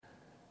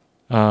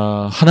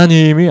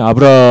하나님이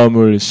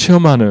아브라함을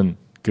시험하는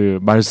그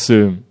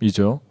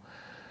말씀이죠.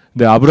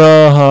 근데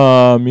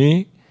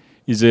아브라함이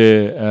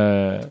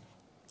이제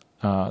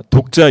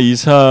독자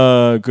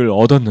이삭을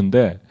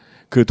얻었는데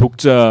그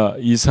독자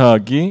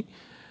이삭이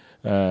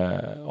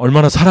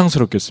얼마나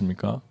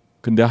사랑스럽겠습니까?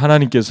 근데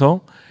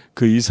하나님께서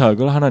그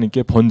이삭을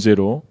하나님께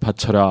번제로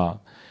바쳐라,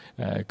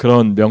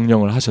 그런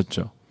명령을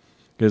하셨죠.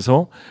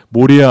 그래서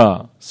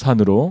모리아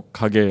산으로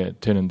가게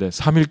되는데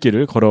 3일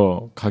길을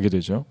걸어가게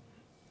되죠.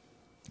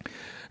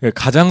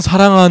 가장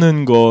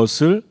사랑하는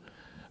것을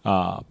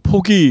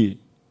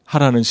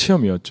포기하라는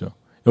시험이었죠.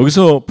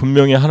 여기서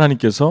분명히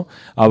하나님께서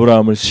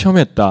아브라함을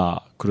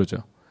시험했다 그러죠.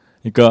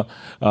 그러니까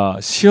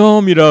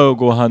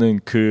시험이라고 하는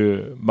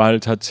그 말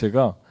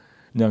자체가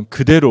그냥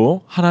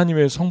그대로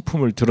하나님의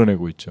성품을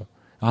드러내고 있죠.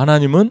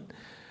 하나님은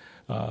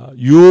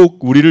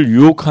우리를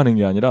유혹하는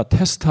게 아니라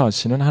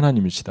테스트하시는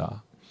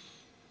하나님이시다.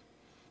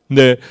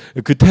 근데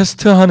그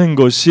테스트하는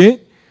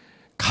것이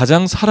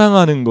가장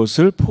사랑하는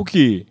것을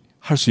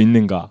포기할 수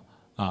있는가,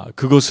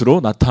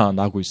 그것으로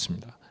나타나고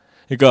있습니다.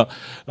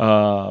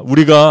 그러니까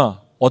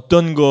우리가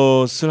어떤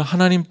것을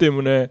하나님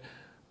때문에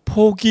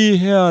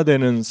포기해야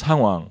되는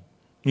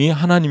상황이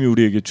하나님이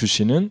우리에게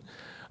주시는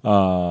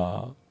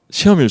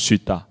시험일 수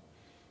있다.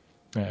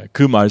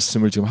 그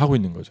말씀을 지금 하고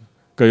있는 거죠.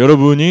 그러니까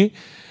여러분이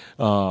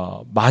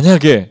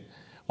만약에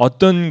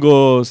어떤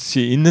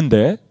것이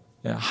있는데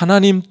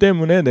하나님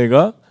때문에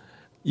내가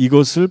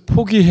이것을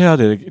포기해야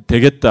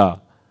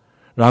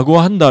되겠다라고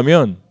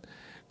한다면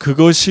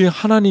그것이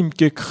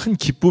하나님께 큰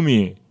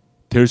기쁨이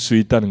될 수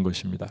있다는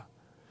것입니다.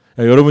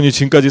 여러분이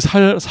지금까지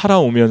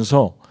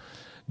살아오면서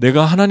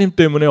내가 하나님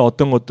때문에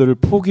어떤 것들을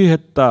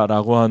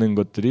포기했다라고 하는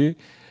것들이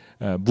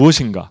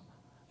무엇인가를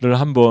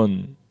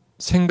한번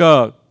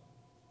생각해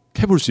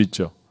볼 수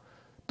있죠.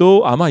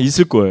 또 아마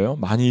있을 거예요.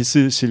 많이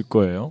있으실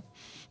거예요.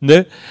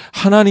 근데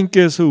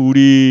하나님께서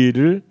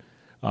우리를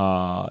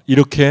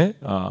이렇게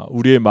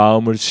우리의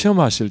마음을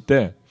시험하실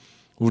때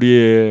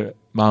우리의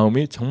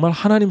마음이 정말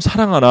하나님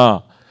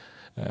사랑하나,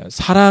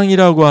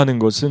 사랑이라고 하는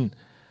것은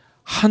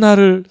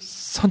하나를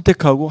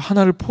선택하고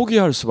하나를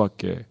포기할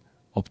수밖에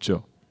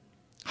없죠.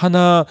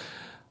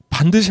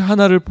 반드시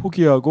하나를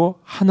포기하고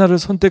하나를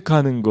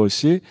선택하는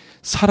것이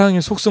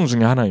사랑의 속성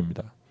중에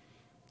하나입니다.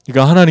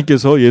 그러니까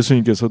하나님께서,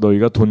 예수님께서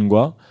너희가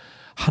돈과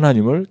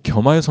하나님을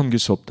겸하여 섬길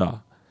수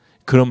없다,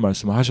 그런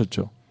말씀을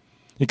하셨죠.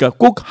 그러니까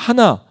꼭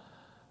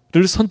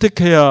하나를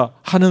선택해야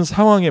하는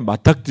상황에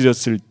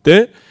맞닥뜨렸을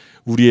때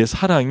우리의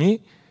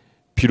사랑이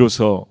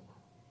비로소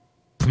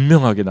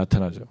분명하게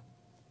나타나죠.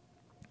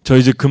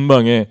 저희 집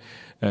근방에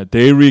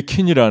데이리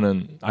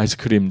퀸이라는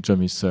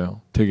아이스크림점이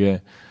있어요.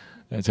 되게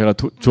제가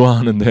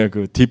좋아하는데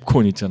그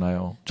딥콘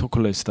있잖아요.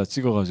 초콜릿에다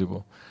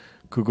찍어가지고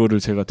그거를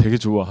제가 되게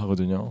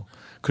좋아하거든요.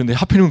 그런데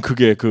하필이면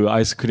그게 그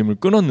아이스크림을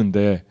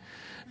끊었는데,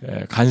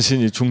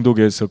 간신히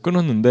중독해서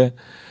끊었는데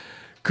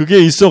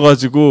그게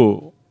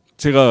있어가지고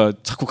제가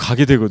자꾸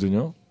가게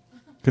되거든요.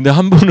 근데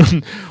한 번은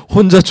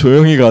혼자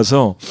조용히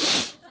가서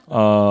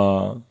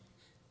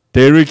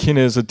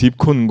데이리퀸에서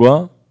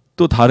딥콘과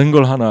또 다른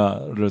걸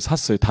하나를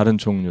샀어요. 다른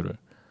종류를.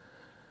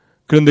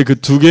 그런데 그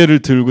두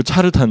개를 들고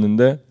차를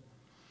탔는데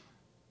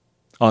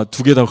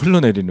두 개 다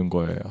흘러내리는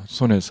거예요,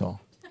 손에서.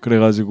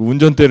 그래가지고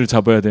운전대를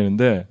잡아야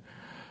되는데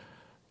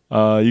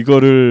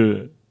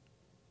이거를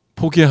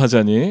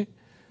포기하자니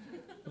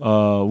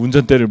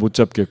운전대를 못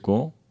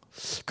잡겠고,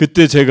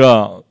 그때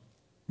제가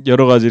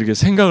여러 가지 이렇게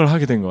생각을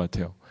하게 된 것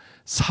같아요.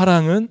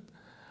 사랑은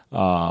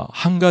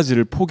한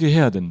가지를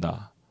포기해야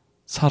된다.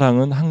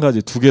 사랑은 한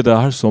가지, 두 개 다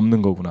할 수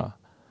없는 거구나.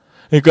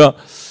 그러니까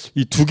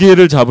이 두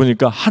개를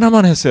잡으니까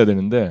하나만 했어야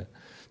되는데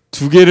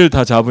두 개를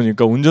다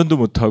잡으니까 운전도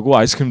못하고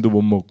아이스크림도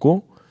못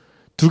먹고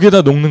두 개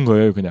다 녹는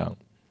거예요. 그냥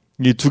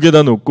이 두 개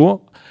다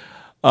녹고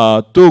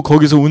또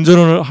거기서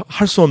운전을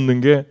할 수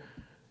없는 게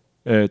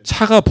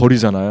차가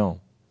버리잖아요.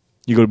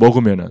 이걸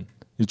먹으면은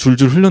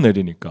줄줄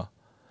흘러내리니까.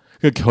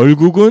 그러니까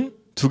결국은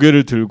두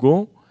개를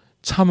들고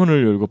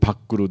차문을 열고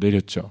밖으로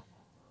내렸죠.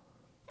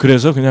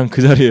 그래서 그냥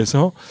그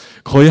자리에서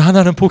거의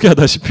하나는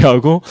포기하다시피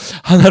하고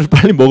하나를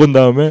빨리 먹은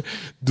다음에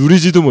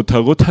누리지도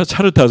못하고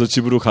차를 타서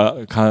집으로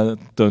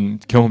갔던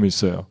경험이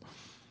있어요.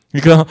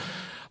 그러니까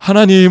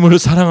하나님을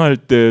사랑할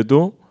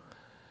때도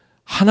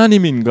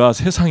하나님인가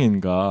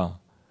세상인가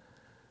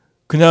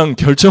그냥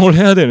결정을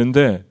해야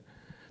되는데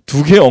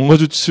두 개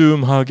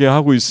엉거주춤하게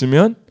하고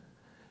있으면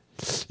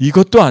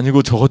이것도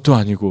아니고 저것도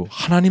아니고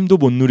하나님도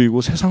못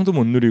누리고 세상도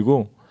못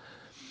누리고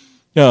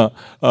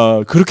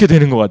그렇게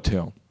되는 것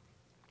같아요.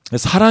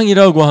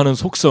 사랑이라고 하는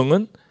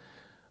속성은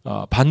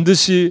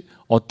반드시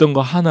어떤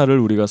거 하나를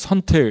우리가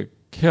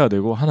선택해야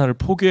되고 하나를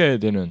포기해야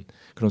되는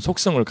그런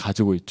속성을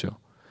가지고 있죠.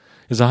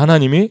 그래서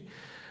하나님이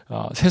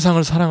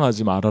세상을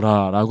사랑하지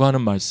말아라 라고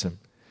하는 말씀,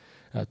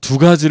 두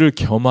가지를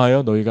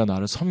겸하여 너희가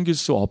나를 섬길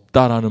수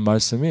없다라는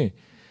말씀이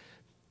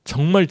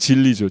정말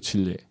진리죠,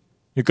 진리.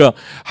 그러니까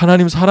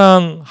하나님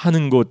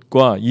사랑하는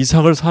것과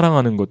이삭을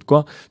사랑하는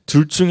것과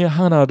둘 중에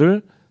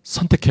하나를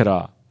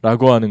선택해라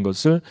라고 하는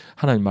것을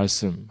하나님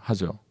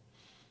말씀하죠.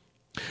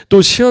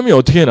 또 시험이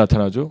어떻게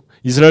나타나죠?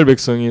 이스라엘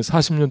백성이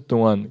 40년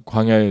동안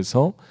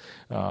광야에서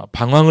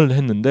방황을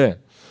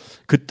했는데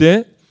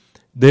그때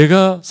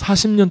내가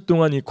 40년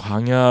동안 이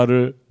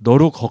광야를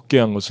너로 걷게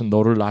한 것은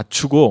너를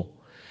낮추고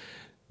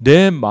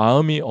내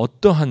마음이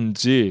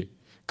어떠한지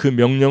그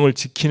명령을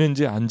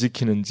지키는지 안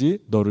지키는지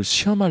너를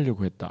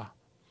시험하려고 했다.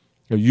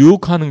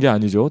 유혹하는 게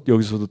아니죠.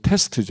 여기서도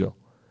테스트죠.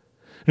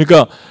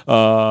 그러니까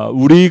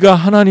우리가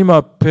하나님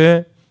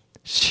앞에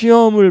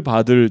시험을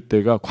받을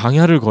때가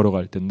광야를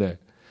걸어갈 때인데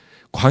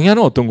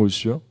광야는 어떤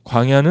곳이죠?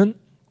 광야는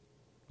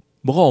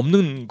뭐가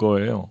없는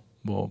거예요.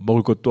 뭐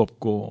먹을 것도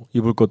없고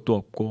입을 것도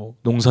없고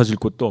농사질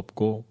것도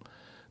없고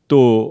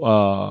또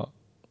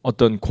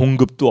어떤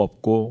공급도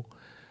없고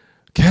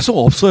계속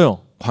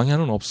없어요.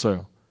 광야는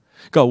없어요.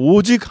 그러니까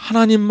오직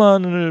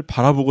하나님만을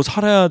바라보고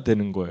살아야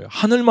되는 거예요.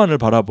 하늘만을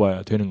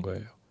바라봐야 되는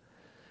거예요.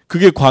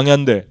 그게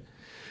광야인데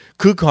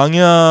그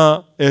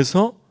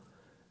광야에서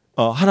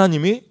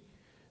하나님이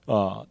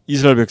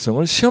이스라엘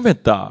백성을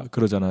시험했다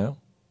그러잖아요.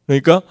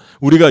 그러니까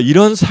우리가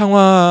이런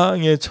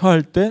상황에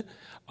처할 때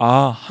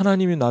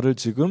하나님이 나를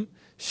지금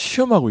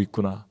시험하고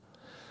있구나.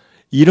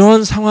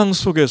 이런 상황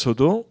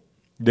속에서도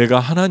내가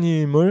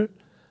하나님을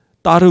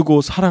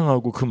따르고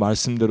사랑하고 그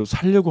말씀대로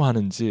살려고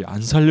하는지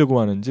안 살려고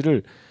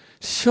하는지를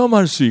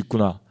시험할 수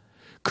있구나.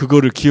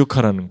 그거를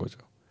기억하라는 거죠.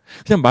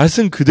 그냥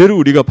말씀 그대로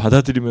우리가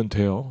받아들이면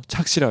돼요.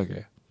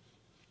 착실하게.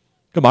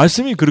 그러니까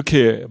말씀이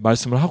그렇게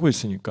말씀을 하고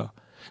있으니까.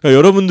 그러니까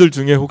여러분들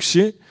중에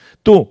혹시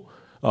또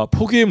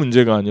포기의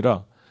문제가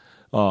아니라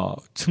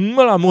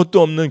정말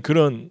아무것도 없는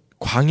그런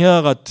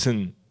광야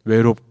같은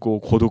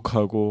외롭고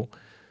고독하고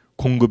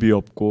공급이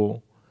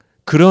없고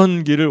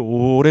그런 길을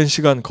오랜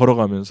시간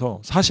걸어가면서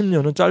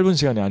 40년은 짧은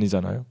시간이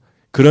아니잖아요.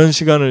 그런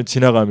시간을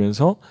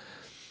지나가면서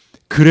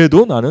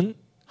그래도 나는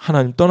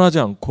하나님 떠나지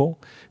않고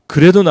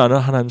그래도 나는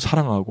하나님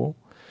사랑하고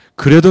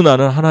그래도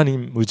나는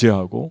하나님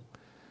의지하고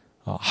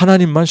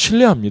하나님만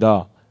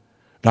신뢰합니다.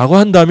 라고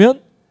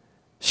한다면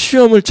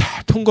시험을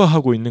잘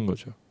통과하고 있는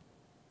거죠.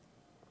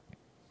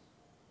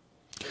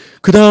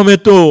 그 다음에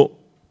또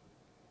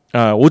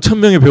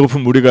 5,000명의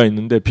배고픈 무리가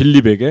있는데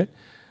빌립에게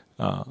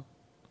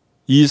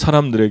이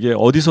사람들에게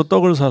어디서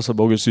떡을 사서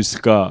먹일 수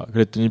있을까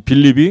그랬더니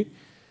빌립이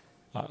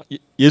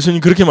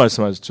예수님 그렇게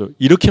말씀하셨죠.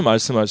 이렇게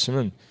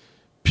말씀하시면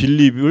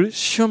빌립을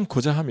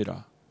시험코자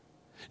함이라.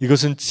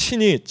 이것은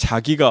친히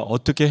자기가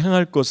어떻게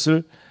행할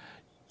것을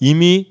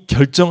이미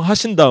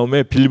결정하신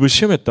다음에 빌립을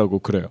시험했다고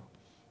그래요.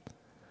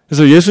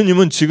 그래서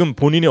예수님은 지금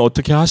본인이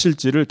어떻게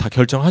하실지를 다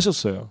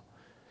결정하셨어요.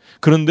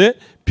 그런데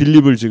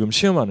빌립을 지금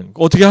시험하는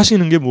거. 어떻게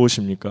하시는 게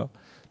무엇입니까?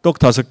 떡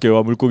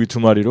 5개와 물고기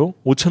 2마리로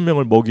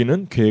 5,000명을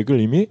먹이는 계획을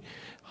이미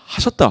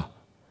하셨다.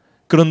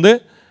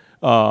 그런데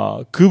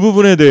그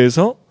부분에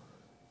대해서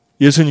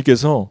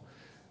예수님께서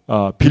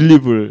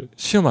빌립을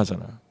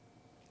시험하잖아요.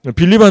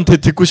 빌립한테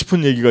듣고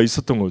싶은 얘기가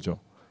있었던 거죠.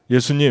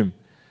 예수님,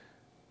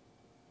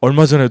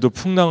 얼마 전에도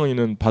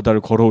풍랑이는 바다를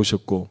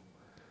걸어오셨고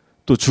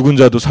또 죽은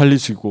자도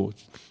살리시고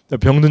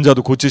병든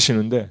자도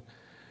고치시는데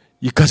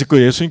이까짓 거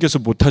예수님께서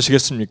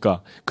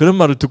못하시겠습니까? 그런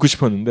말을 듣고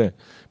싶었는데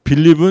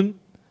빌립은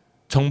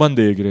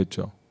정반대 얘기를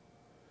했죠.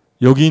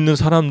 여기 있는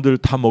사람들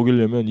다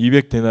먹이려면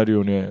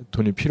 200데나리온의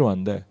돈이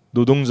필요한데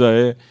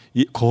노동자의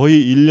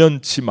거의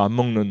 1년치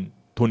맞먹는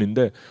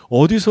돈인데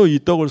어디서 이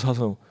떡을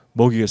사서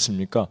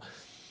먹이겠습니까?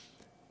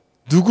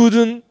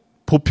 누구든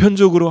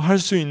보편적으로 할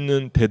수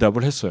있는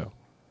대답을 했어요.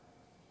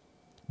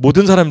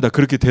 모든 사람이 다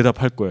그렇게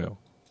대답할 거예요.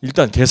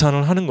 일단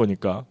계산을 하는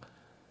거니까.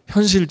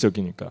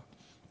 현실적이니까.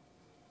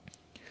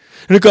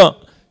 그러니까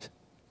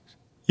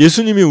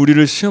예수님이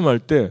우리를 시험할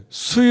때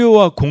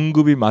수요와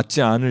공급이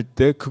맞지 않을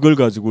때 그걸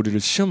가지고 우리를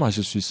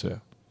시험하실 수 있어요.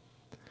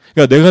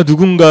 그러니까 내가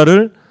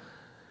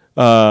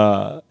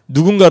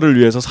누군가를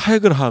위해서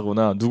사역을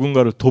하거나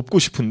누군가를 돕고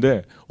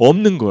싶은데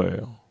없는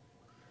거예요.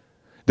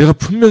 내가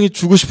분명히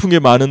주고 싶은 게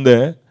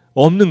많은데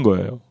없는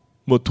거예요.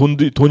 뭐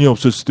돈이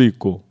없을 수도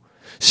있고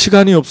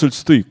시간이 없을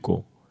수도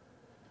있고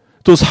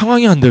또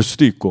상황이 안 될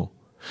수도 있고.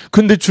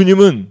 근데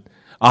주님은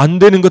안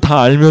되는 거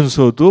다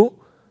알면서도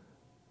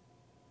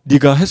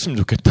네가 했으면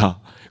좋겠다.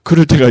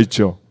 그럴 때가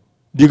있죠.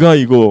 네가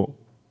이거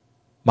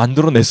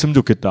만들어냈으면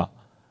좋겠다.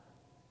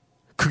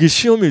 그게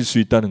시험일 수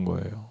있다는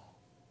거예요.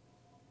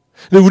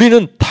 근데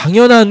우리는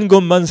당연한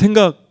것만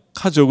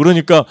생각하죠.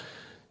 그러니까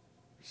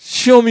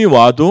시험이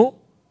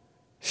와도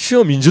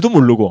시험인지도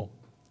모르고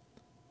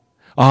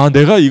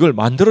내가 이걸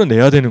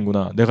만들어내야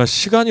되는구나. 내가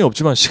시간이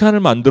없지만 시간을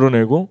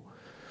만들어내고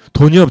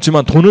돈이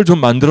없지만 돈을 좀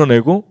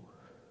만들어내고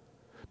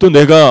또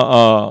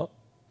내가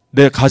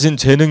가진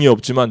재능이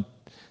없지만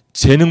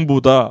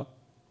재능보다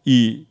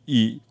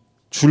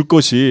줄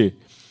것이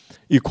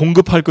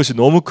공급할 것이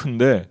너무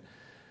큰데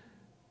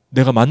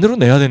내가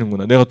만들어내야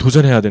되는구나. 내가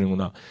도전해야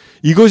되는구나.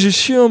 이것이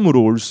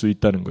시험으로 올 수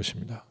있다는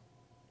것입니다.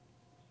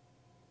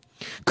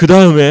 그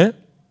다음에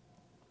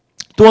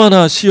또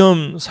하나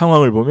시험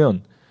상황을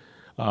보면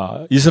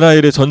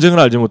이스라엘의 전쟁을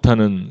알지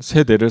못하는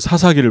세대를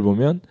사사기를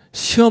보면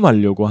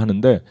시험하려고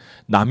하는데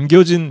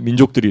남겨진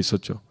민족들이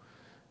있었죠.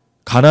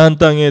 가나안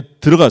땅에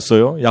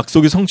들어갔어요.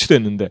 약속이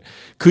성취됐는데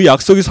그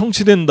약속이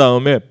성취된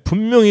다음에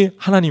분명히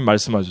하나님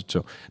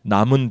말씀하셨죠.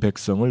 남은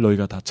백성을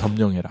너희가 다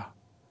점령해라.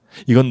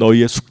 이건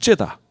너희의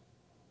숙제다.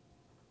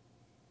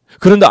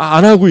 그런데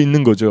안 하고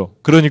있는 거죠.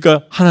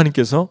 그러니까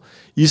하나님께서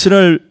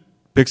이스라엘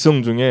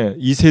백성 중에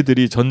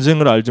 2세들이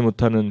전쟁을 알지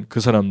못하는 그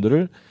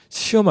사람들을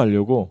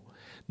시험하려고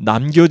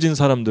남겨진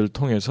사람들을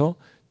통해서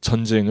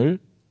전쟁을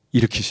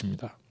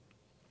일으키십니다.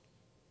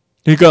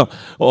 그러니까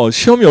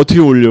시험이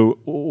어떻게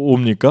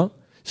옵니까?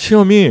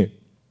 시험이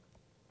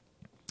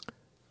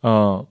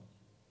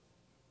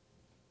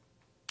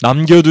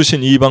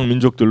남겨두신 이방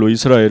민족들로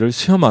이스라엘을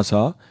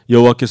시험하사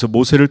여호와께서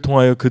모세를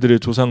통하여 그들의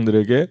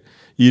조상들에게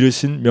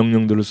이르신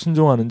명령들을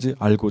순종하는지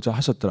알고자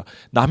하셨더라.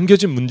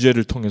 남겨진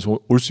문제를 통해서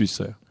올 수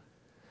있어요.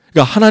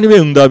 그러니까 하나님의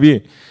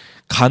응답이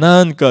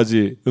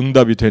가나안까지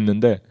응답이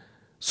됐는데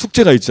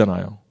숙제가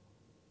있잖아요.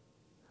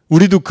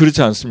 우리도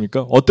그렇지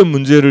않습니까? 어떤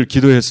문제를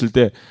기도했을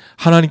때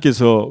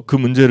하나님께서 그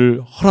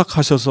문제를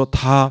허락하셔서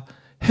다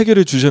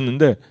해결해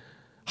주셨는데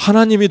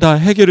하나님이 다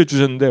해결해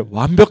주셨는데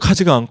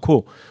완벽하지가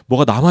않고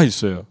뭐가 남아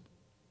있어요.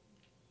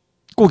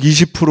 꼭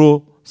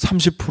 20%,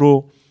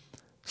 30%,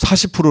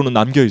 40%는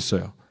남겨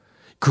있어요.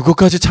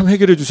 그것까지 참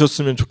해결해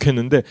주셨으면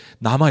좋겠는데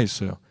남아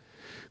있어요.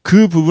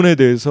 그 부분에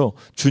대해서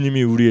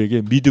주님이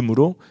우리에게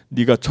믿음으로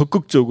네가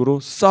적극적으로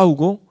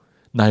싸우고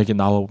나에게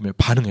나와보며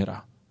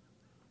반응해라.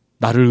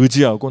 나를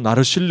의지하고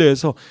나를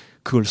신뢰해서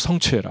그걸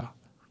성취해라.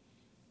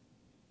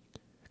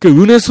 그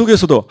은혜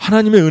속에서도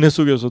하나님의 은혜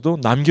속에서도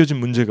남겨진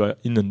문제가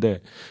있는데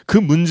그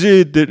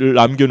문제들을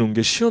남겨놓은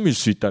게 시험일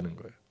수 있다는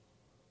거예요.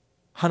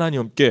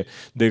 하나님께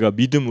내가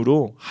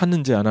믿음으로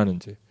하는지 안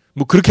하는지.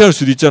 뭐 그렇게 할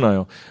수도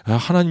있잖아요.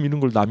 하나님 이런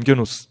걸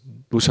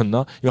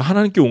남겨놓으셨나? 이거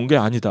하나님께 온 게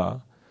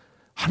아니다.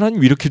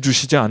 하나님 이렇게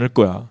주시지 않을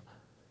거야.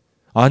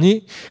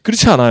 아니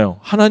그렇지 않아요.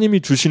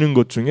 하나님이 주시는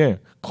것 중에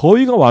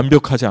거의가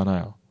완벽하지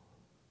않아요.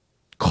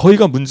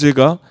 거의가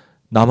문제가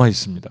남아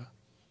있습니다.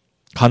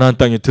 가나안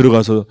땅에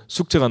들어가서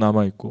숙제가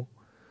남아 있고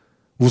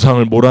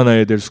우상을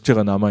몰아내야 될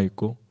숙제가 남아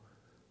있고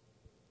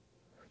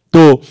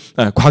또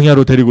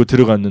광야로 데리고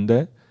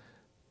들어갔는데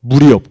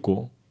물이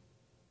없고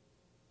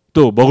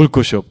또 먹을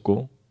것이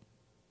없고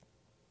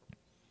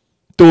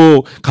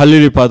또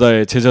갈릴리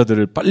바다에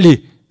제자들을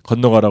빨리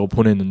건너가라고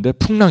보냈는데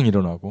풍랑이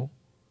일어나고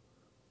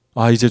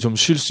이제 좀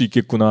쉴 수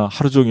있겠구나.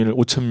 하루 종일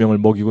 5,000명을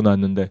먹이고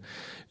났는데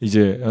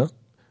이제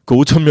그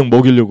 5,000명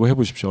먹이려고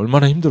해보십시오.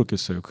 얼마나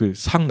힘들었겠어요. 그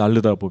상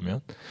날르다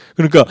보면.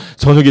 그러니까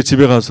저녁에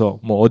집에 가서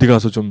뭐 어디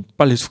가서 좀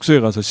빨리 숙소에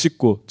가서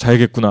씻고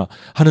자야겠구나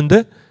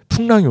하는데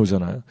풍랑이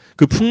오잖아요.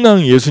 그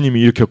풍랑이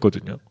예수님이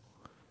일으켰거든요.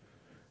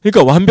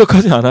 그러니까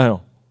완벽하지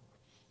않아요.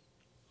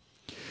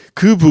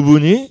 그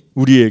부분이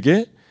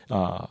우리에게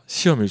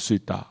시험일 수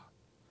있다.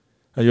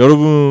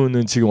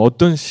 여러분은 지금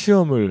어떤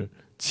시험을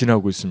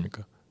지나고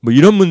있습니까? 뭐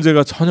이런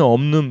문제가 전혀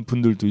없는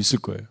분들도 있을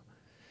거예요.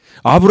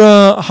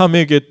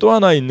 아브라함에게 또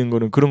하나 있는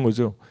거는 그런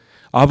거죠.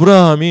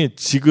 아브라함이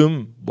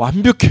지금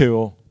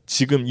완벽해요.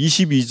 지금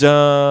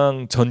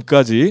 22장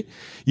전까지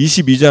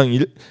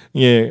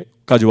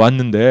 22장에까지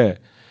왔는데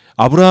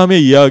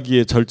아브라함의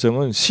이야기의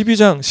절정은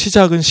 12장,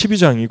 시작은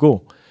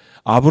 12장이고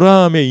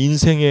아브라함의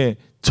인생의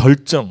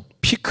절정,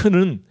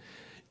 피크는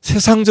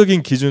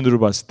세상적인 기준으로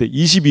봤을 때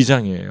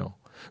 22장이에요.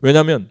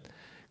 왜냐하면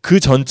그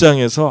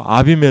전장에서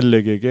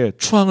아비멜렉에게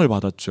추앙을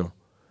받았죠.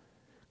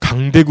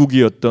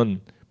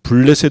 강대국이었던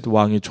블레셋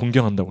왕이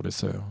존경한다고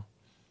그랬어요.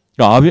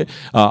 그러니까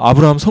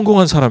아브라함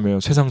성공한 사람이에요.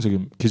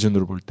 세상적인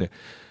기준으로 볼 때.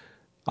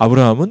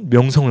 아브라함은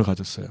명성을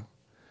가졌어요.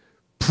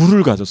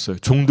 부를 가졌어요.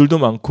 종들도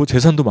많고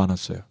재산도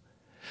많았어요.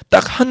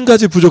 딱 한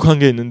가지 부족한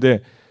게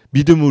있는데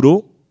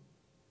믿음으로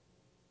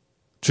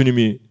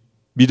주님이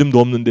믿음도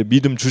없는데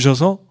믿음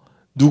주셔서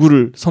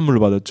누구를 선물로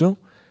받았죠?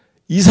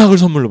 이삭을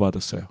선물로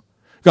받았어요.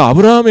 그러니까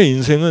아브라함의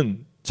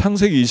인생은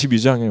창세기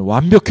 22장에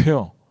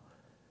완벽해요.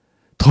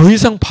 더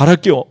이상 바랄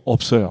게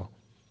없어요.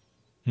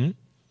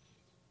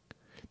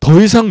 더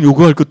이상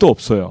요구할 것도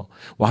없어요.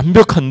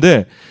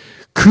 완벽한데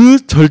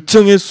그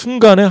절정의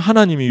순간에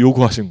하나님이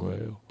요구하신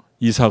거예요.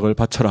 이삭을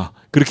바쳐라.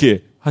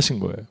 그렇게 하신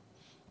거예요.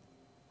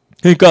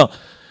 그러니까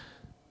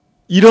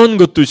이런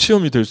것도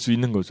시험이 될 수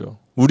있는 거죠.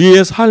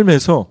 우리의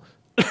삶에서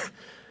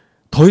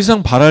더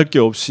이상 바랄 게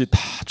없이 다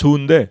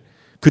좋은데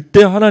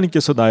그때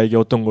하나님께서 나에게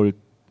어떤 걸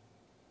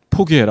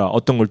포기해라.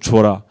 어떤 걸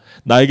주어라.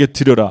 나에게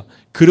드려라.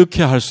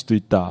 그렇게 할 수도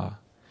있다.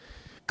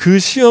 그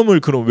시험을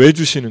그럼 왜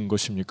주시는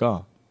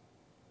것입니까?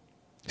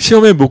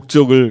 시험의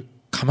목적을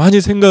가만히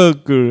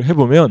생각을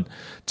해보면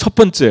첫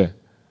번째,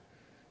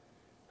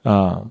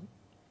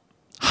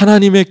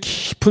 하나님의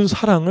깊은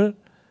사랑을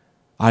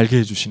알게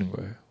해주시는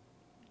거예요.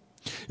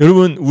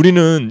 여러분,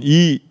 우리는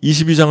이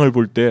 22장을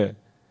볼 때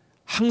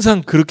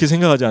항상 그렇게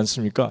생각하지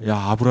않습니까? 야,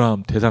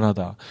 아브라함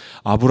대단하다.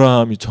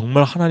 아브라함이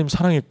정말 하나님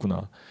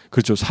사랑했구나.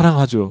 그렇죠.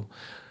 사랑하죠.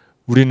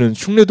 우리는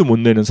흉내도 못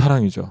내는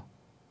사랑이죠.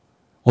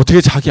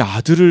 어떻게 자기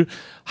아들을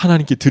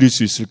하나님께 드릴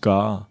수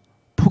있을까?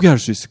 포기할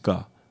수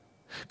있을까?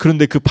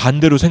 그런데 그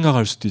반대로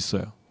생각할 수도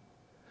있어요.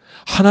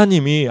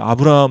 하나님이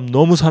아브라함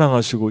너무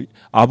사랑하시고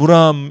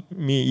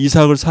아브라함이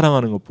이삭을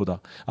사랑하는 것보다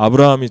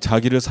아브라함이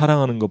자기를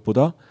사랑하는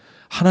것보다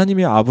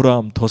하나님이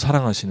아브라함 더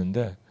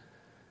사랑하시는데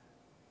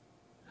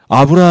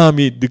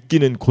아브라함이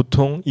느끼는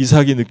고통,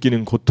 이삭이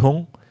느끼는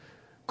고통,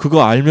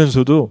 그거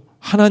알면서도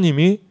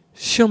하나님이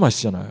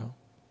시험하시잖아요.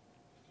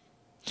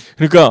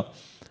 그러니까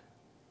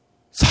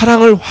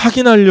사랑을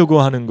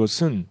확인하려고 하는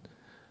것은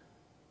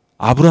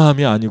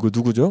아브라함이 아니고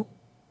누구죠?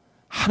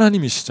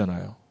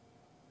 하나님이시잖아요.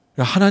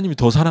 그러니까 하나님이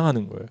더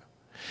사랑하는 거예요.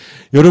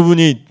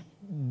 여러분이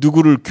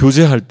누구를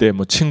교제할 때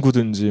뭐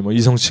친구든지 뭐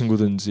이성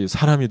친구든지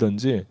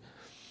사람이든지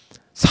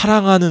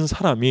사랑하는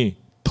사람이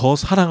더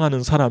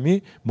사랑하는 사람이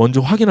먼저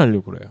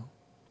확인하려고 그래요.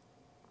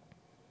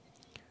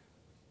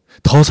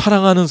 더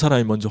사랑하는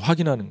사람이 먼저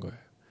확인하는 거예요.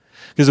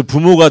 그래서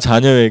부모가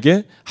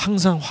자녀에게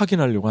항상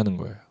확인하려고 하는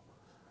거예요.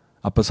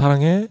 아빠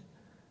사랑해?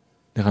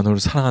 내가 너를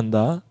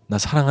사랑한다. 나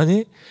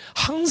사랑하니?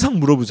 항상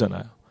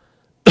물어보잖아요.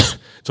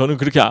 저는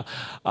그렇게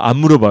안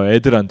물어봐요.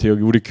 애들한테,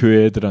 여기 우리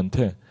교회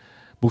애들한테.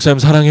 목사님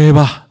사랑해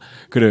해봐.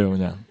 그래요,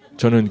 그냥.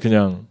 저는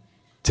그냥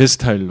제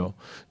스타일로.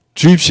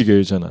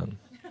 주입식이에요, 저는.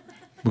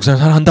 목사님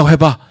사랑한다고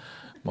해봐.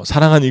 뭐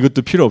사랑하는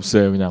이것도 필요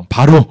없어요. 그냥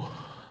바로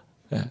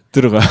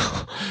들어가요.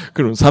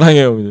 그럼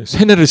사랑해요.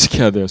 세뇌를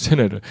시켜야 돼요.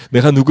 세뇌를.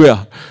 내가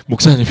누구야?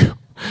 목사님이요.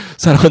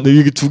 사랑한다.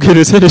 이게 두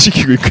개를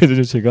세뇌시키고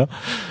있거든요. 제가.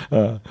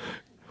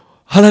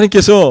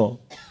 하나님께서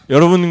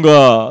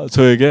여러분과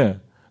저에게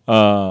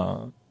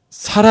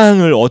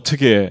사랑을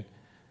어떻게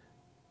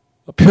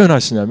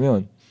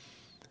표현하시냐면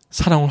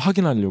사랑을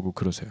확인하려고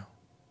그러세요.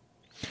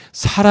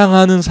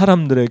 사랑하는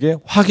사람들에게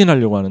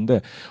확인하려고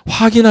하는데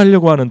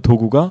확인하려고 하는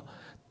도구가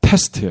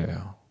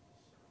테스트예요.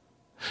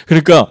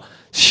 그러니까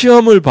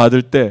시험을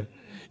받을 때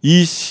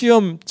이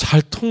시험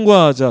잘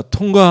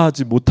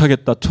통과하지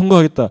못하겠다,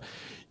 통과하겠다.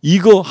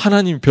 이거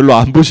하나님 별로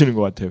안 보시는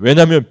것 같아요.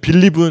 왜냐하면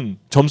빌립은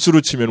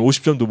점수로 치면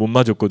 50점도 못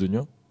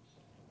맞았거든요.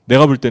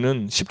 내가 볼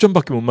때는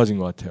 10점밖에 못 맞은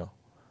것 같아요.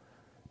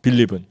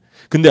 빌립은.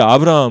 근데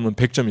아브라함은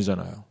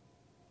 100점이잖아요.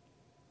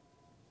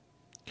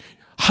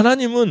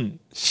 하나님은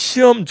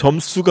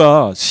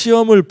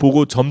시험을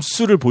보고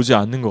점수를 보지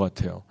않는 것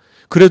같아요.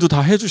 그래도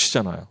다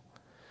해주시잖아요.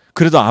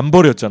 그래도 안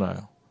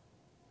버렸잖아요.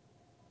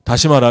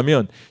 다시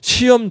말하면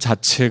시험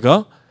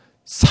자체가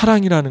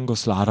사랑이라는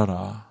것을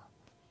알아라.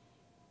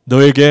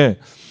 너에게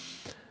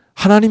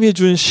하나님이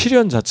준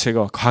시련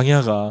자체가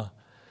광야가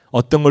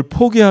어떤 걸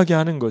포기하게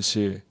하는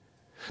것이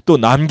또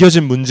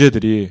남겨진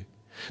문제들이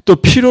또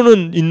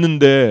필요는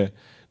있는데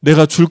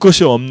내가 줄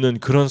것이 없는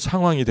그런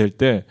상황이 될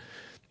때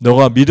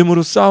너가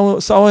믿음으로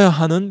싸워야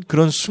하는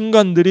그런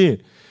순간들이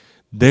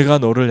내가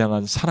너를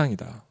향한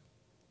사랑이다.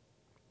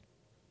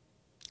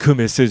 그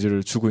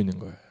메시지를 주고 있는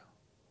거예요.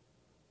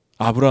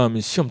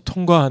 아브라함이 시험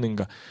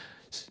통과하는가?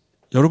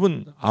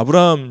 여러분,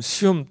 아브라함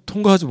시험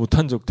통과하지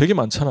못한 적 되게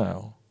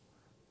많잖아요.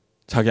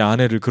 자기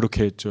아내를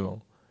그렇게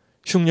했죠.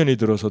 흉년이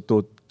들어서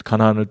또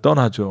가나안을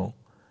떠나죠.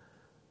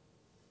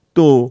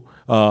 또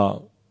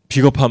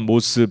비겁한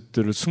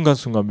모습들을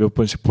순간순간 몇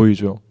번씩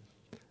보이죠.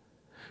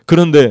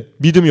 그런데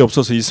믿음이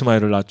없어서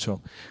이스마엘을 낳죠.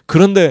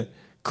 그런데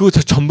그거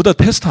전부 다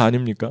테스트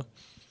아닙니까?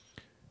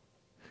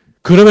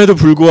 그럼에도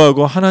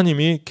불구하고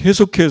하나님이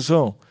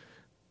계속해서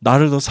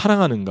나를 더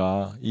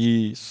사랑하는가?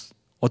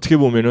 어떻게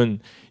보면은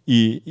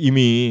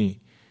이미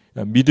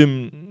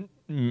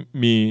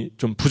믿음이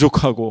좀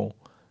부족하고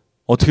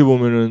어떻게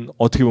보면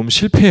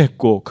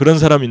실패했고 그런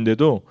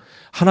사람인데도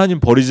하나님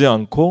버리지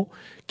않고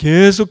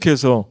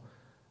계속해서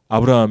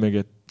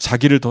아브라함에게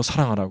자기를 더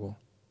사랑하라고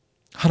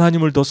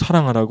하나님을 더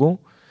사랑하라고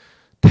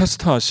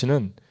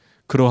테스트하시는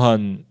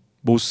그러한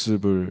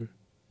모습을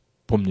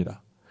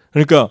봅니다.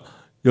 그러니까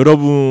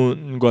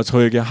여러분과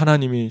저에게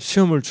하나님이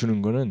시험을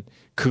주는 것은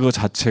그거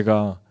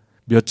자체가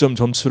몇 점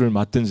점수를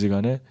맞든지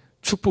간에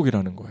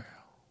축복이라는 거예요.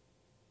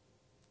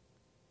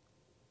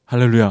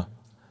 할렐루야.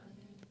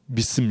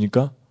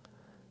 믿습니까?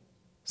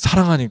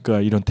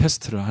 사랑하니까 이런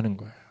테스트를 하는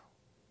거예요.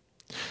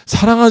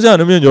 사랑하지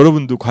않으면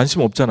여러분도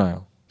관심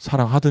없잖아요.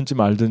 사랑하든지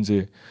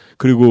말든지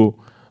그리고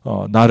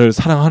나를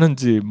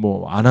사랑하는지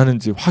뭐 안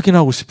하는지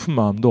확인하고 싶은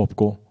마음도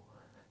없고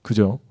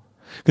그죠?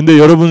 근데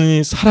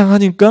여러분이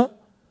사랑하니까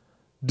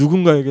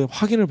누군가에게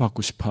확인을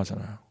받고 싶어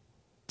하잖아요.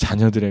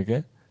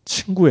 자녀들에게,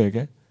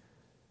 친구에게.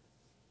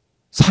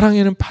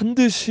 사랑에는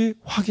반드시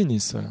확인이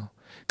있어요.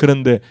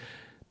 그런데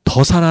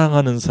더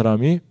사랑하는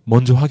사람이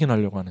먼저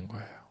확인하려고 하는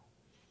거예요.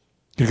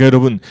 그러니까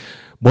여러분,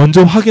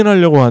 먼저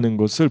확인하려고 하는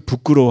것을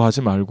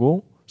부끄러워하지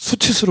말고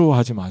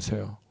수치스러워하지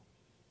마세요.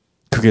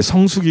 그게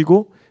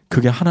성숙이고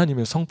그게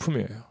하나님의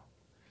성품이에요.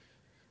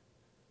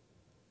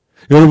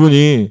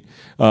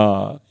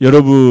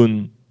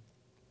 여러분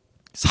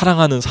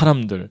사랑하는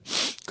사람들,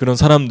 그런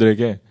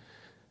사람들에게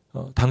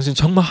당신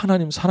정말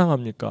하나님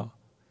사랑합니까?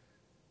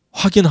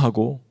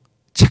 확인하고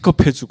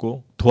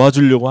체크해주고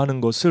도와주려고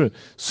하는 것을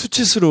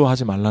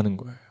수치스러워하지 말라는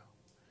거예요.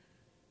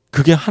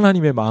 그게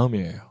하나님의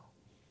마음이에요.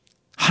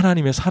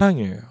 하나님의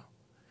사랑이에요.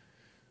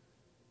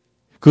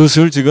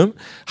 그것을 지금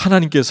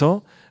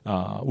하나님께서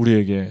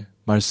우리에게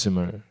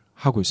말씀을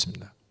하고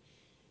있습니다.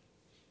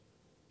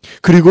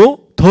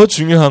 그리고 더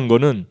중요한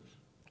거는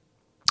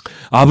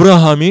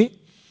아브라함이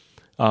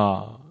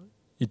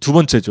이 두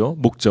번째죠.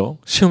 목적,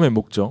 시험의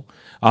목적.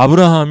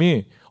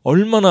 아브라함이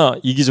얼마나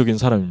이기적인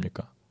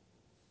사람입니까?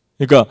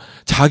 그러니까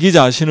자기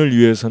자신을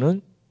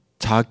위해서는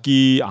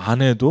자기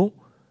아내도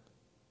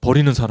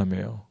버리는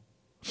사람이에요.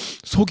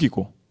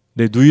 속이고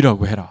내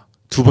누이라고 해라.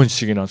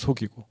 2번씩이나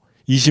속이고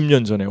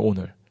 20년 전에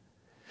오늘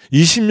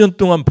 20년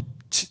동안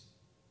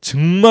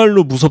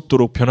정말로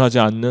무섭도록 변하지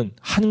않는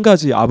한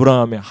가지,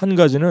 아브라함의 한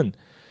가지는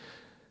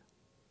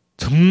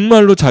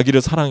정말로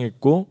자기를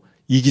사랑했고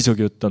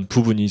이기적이었던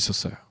부분이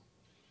있었어요.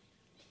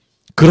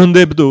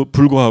 그런데도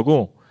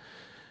불구하고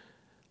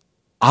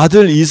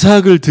아들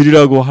이삭을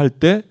드리라고 할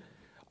때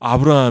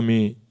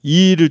아브라함이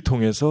이 일을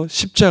통해서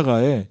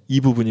십자가에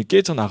이 부분이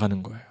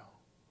깨져나가는 거예요.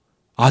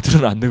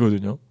 아들은 안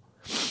되거든요.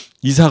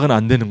 이삭은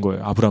안 되는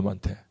거예요.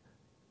 아브라함한테.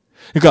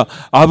 그러니까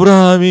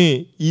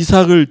아브라함이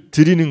이삭을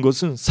드리는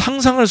것은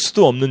상상할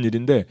수도 없는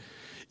일인데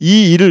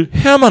이 일을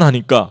해야만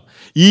하니까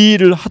이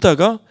일을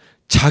하다가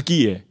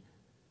자기의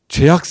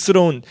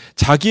죄악스러운,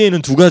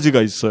 자기에는 두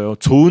가지가 있어요.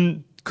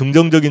 좋은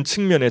긍정적인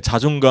측면의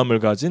자존감을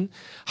가진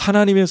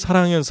하나님의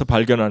사랑에서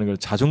발견하는 걸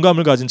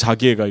자존감을 가진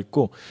자기애가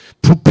있고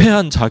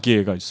부패한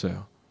자기애가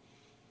있어요.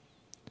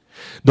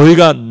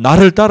 너희가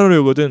나를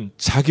따르려거든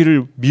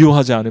자기를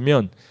미워하지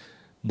않으면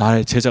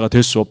나의 제자가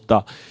될 수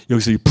없다.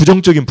 여기서 이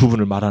부정적인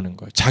부분을 말하는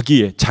거예요.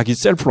 자기애, 자기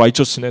셀프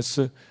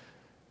라이처스네스,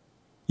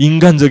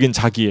 인간적인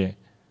자기애,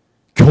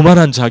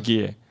 교만한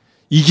자기애,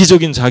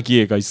 이기적인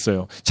자기애가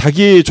있어요.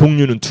 자기애의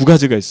종류는 두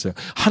가지가 있어요.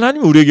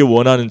 하나님이 우리에게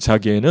원하는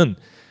자기애는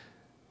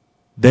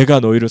내가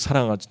너희를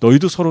사랑하지,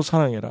 너희도 서로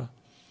사랑해라.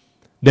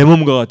 내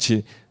몸과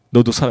같이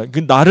너도 사랑.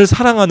 나를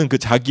사랑하는 그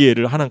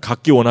자기애를 하나님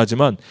갖기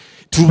원하지만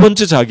두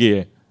번째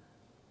자기애,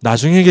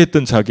 나중에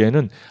했던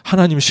자기애는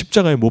하나님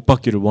십자가에 못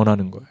박기를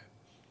원하는 거예요.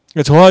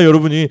 그러니까 저와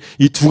여러분이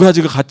이 두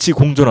가지가 같이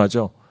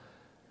공존하죠.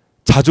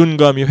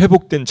 자존감이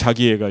회복된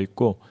자기애가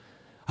있고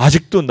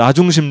아직도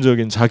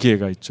나중심적인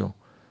자기애가 있죠.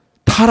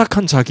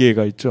 타락한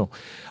자기애가 있죠.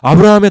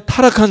 아브라함의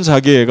타락한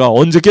자기애가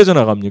언제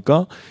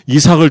깨져나갑니까?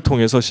 이삭을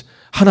통해서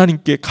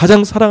하나님께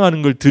가장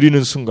사랑하는 걸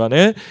드리는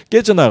순간에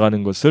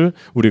깨져나가는 것을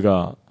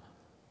우리가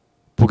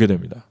보게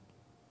됩니다.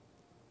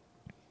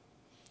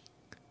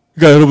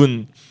 그러니까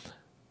여러분,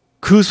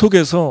 그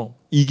속에서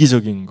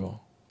이기적인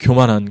거,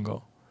 교만한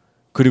거,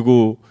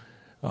 그리고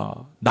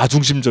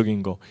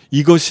나중심적인 거,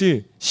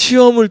 이것이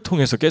시험을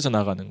통해서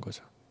깨져나가는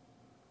거죠.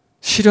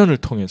 시련을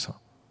통해서,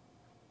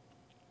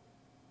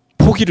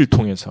 포기를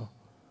통해서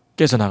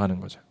깨져나가는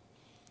거죠.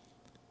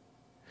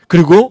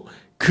 그리고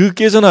그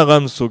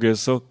깨져나감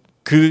속에서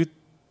그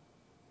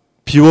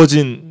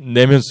비워진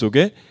내면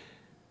속에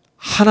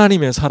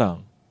하나님의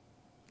사랑이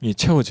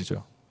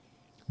채워지죠.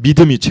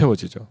 믿음이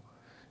채워지죠.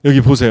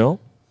 여기 보세요.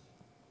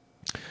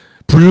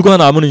 불과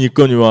나무는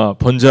있거니와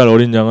번제할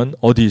어린 양은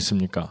어디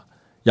있습니까?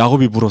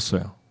 야곱이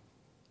물었어요.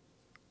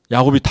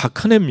 야곱이 다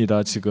큰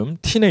애입니다. 지금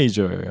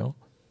티네이저예요.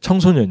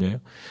 청소년이에요.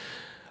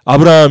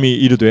 아브라함이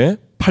이르되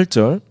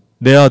 8절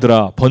내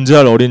아들아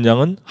번제할 어린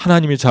양은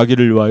하나님이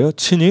자기를 위하여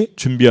친히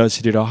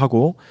준비하시리라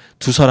하고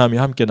두 사람이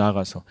함께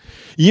나가서,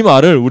 이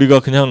말을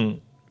우리가 그냥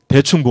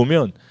대충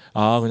보면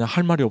그냥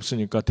할 말이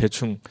없으니까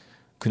대충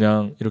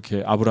그냥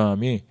이렇게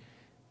아브라함이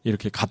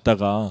이렇게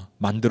갖다가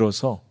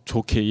만들어서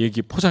좋게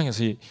얘기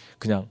포장해서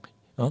그냥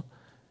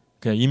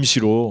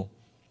임시로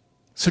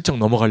슬쩍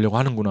넘어가려고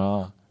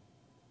하는구나.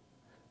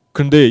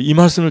 그런데 이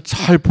말씀을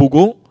잘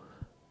보고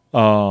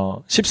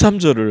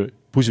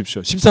 13절을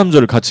보십시오.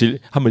 13절을 같이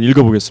한번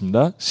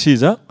읽어보겠습니다.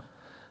 시작.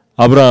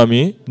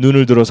 아브라함이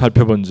눈을 들어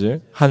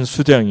살펴본즉 한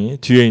수량이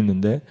뒤에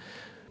있는데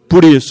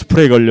뿔이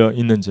수풀에 걸려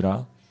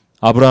있는지라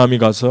아브라함이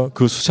가서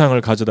그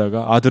수량을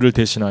가져다가 아들을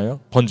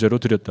대신하여 번제로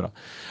드렸더라.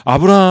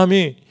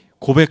 아브라함이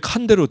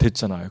고백한 대로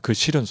됐잖아요. 그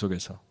시련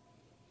속에서.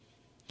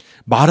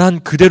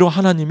 말한 그대로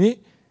하나님이,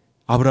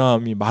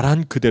 아브라함이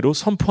말한 그대로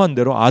선포한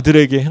대로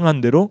아들에게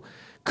행한 대로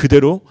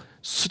그대로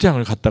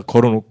수량을 갖다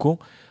걸어놓고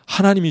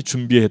하나님이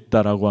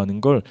준비했다라고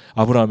하는 걸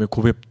아브라함의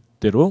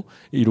고백대로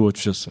이루어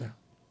주셨어요.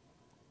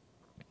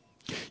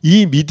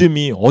 이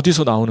믿음이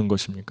어디서 나오는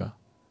것입니까?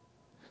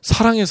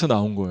 사랑에서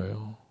나온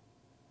거예요.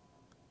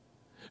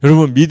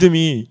 여러분,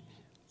 믿음이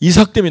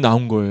이삭 때문에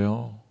나온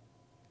거예요.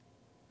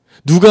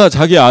 누가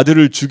자기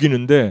아들을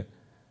죽이는데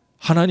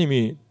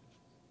하나님이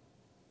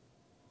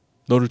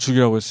너를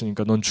죽이라고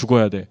했으니까 넌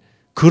죽어야 돼.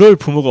 그럴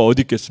부모가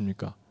어디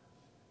있겠습니까?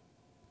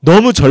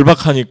 너무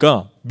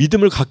절박하니까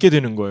믿음을 갖게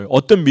되는 거예요.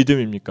 어떤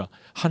믿음입니까?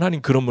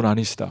 하나님 그런 분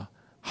아니시다.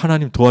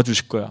 하나님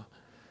도와주실 거야.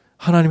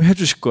 하나님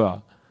해주실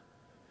거야.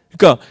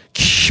 그러니까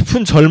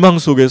깊은 절망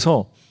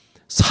속에서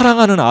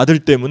사랑하는 아들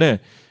때문에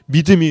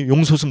믿음이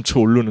용솟음쳐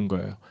오르는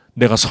거예요.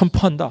 내가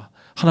선포한다.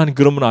 하나님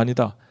그런 분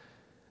아니다.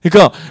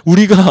 그러니까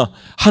우리가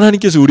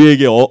하나님께서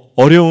우리에게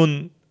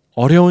어려운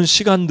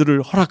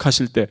시간들을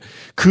허락하실 때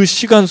그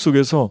시간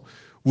속에서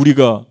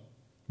우리가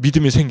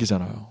믿음이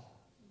생기잖아요.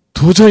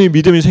 도저히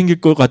믿음이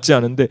생길 것 같지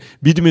않은데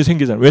믿음이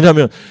생기잖아요.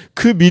 왜냐하면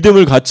그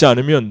믿음을 갖지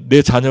않으면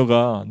내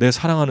자녀가, 내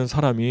사랑하는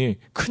사람이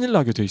큰일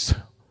나게 돼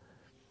있어요.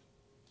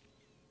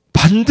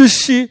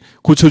 반드시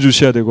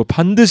고쳐주셔야 되고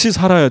반드시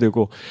살아야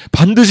되고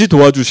반드시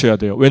도와주셔야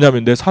돼요.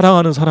 왜냐하면 내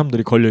사랑하는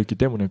사람들이 걸려있기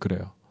때문에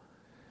그래요.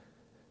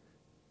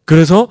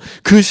 그래서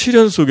그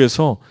시련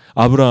속에서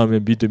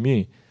아브라함의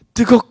믿음이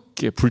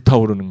뜨겁게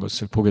불타오르는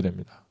것을 보게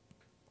됩니다.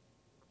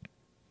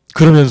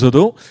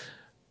 그러면서도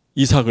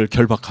이삭을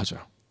결박하죠.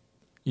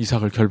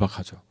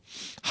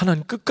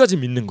 하나님 끝까지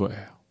믿는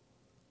거예요.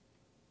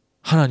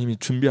 하나님이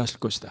준비하실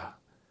것이다.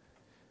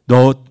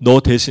 너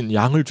대신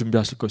양을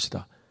준비하실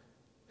것이다.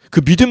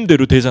 그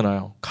믿음대로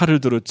되잖아요. 칼을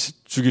들어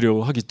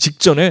죽이려고 하기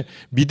직전에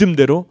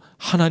믿음대로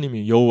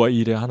하나님이, 여호와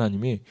일의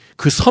하나님이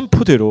그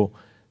선포대로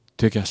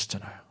되게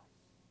하시잖아요.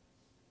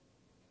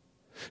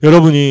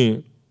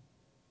 여러분이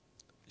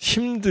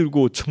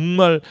힘들고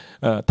정말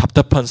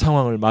답답한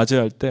상황을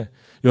맞이할 때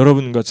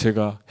여러분과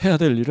제가 해야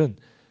될 일은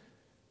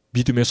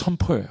믿음의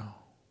선포예요.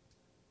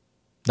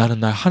 나는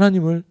나의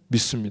하나님을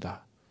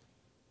믿습니다.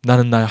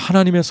 나는 나의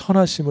하나님의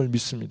선하심을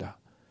믿습니다.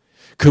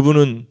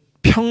 그분은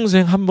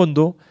평생 한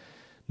번도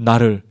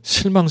나를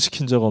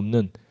실망시킨 적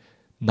없는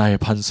나의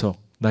반석,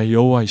 나의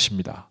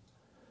여호와이십니다.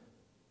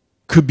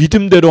 그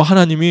믿음대로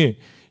하나님이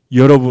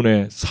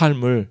여러분의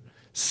삶을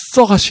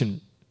써가신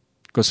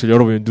것을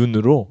여러분의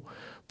눈으로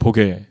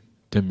보게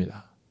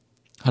됩니다.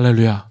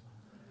 할렐루야.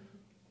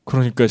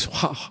 그러니까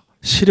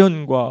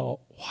시련과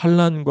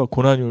환난과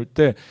고난이 올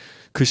때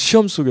그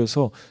시험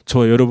속에서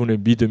저와 여러분의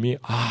믿음이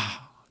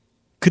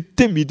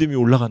그때 믿음이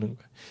올라가는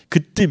거예요.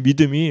 그때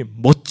믿음이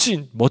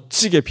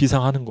멋지게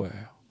비상하는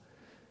거예요.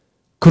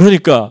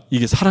 그러니까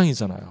이게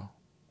사랑이잖아요.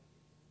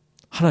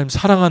 하나님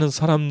사랑하는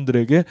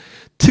사람들에게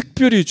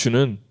특별히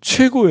주는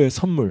최고의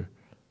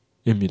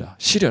선물입니다.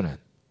 시련은.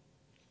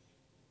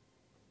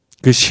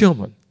 그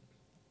시험은.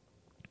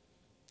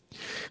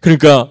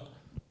 그러니까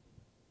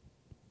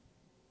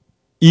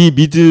이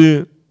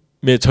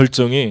믿음의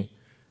절정이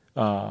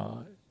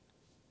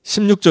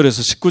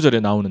 16절에서 19절에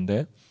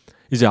나오는데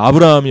이제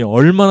아브라함이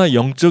얼마나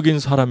영적인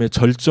사람의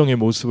절정의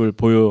모습을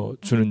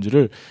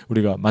보여주는지를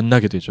우리가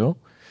만나게 되죠.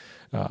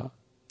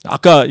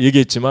 아까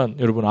얘기했지만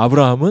여러분,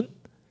 아브라함은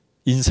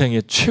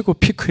인생의 최고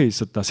피크에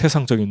있었다.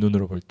 세상적인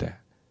눈으로 볼 때.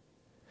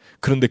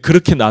 그런데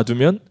그렇게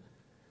놔두면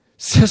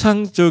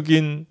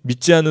세상적인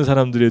믿지 않는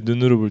사람들의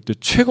눈으로 볼 때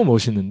최고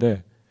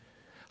멋있는데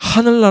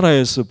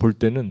하늘나라에서 볼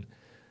때는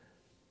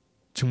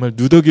정말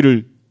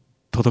누더기를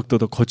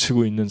더덕더덕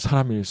거치고 있는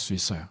사람일 수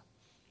있어요.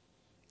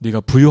 네가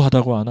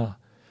부유하다고 하나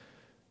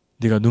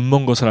네가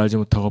눈먼 것을 알지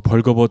못하고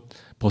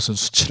벌거벗은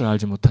수치를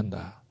알지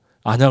못한다.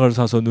 안약을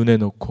사서 눈에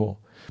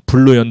넣고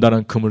불로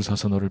연단한 금을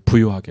사서 너를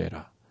부유하게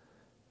해라.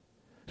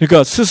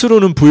 그러니까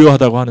스스로는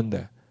부유하다고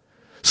하는데,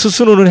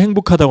 스스로는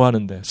행복하다고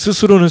하는데,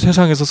 스스로는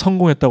세상에서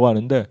성공했다고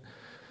하는데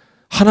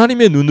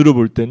하나님의 눈으로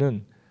볼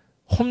때는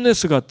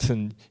홈레스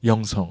같은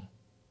영성,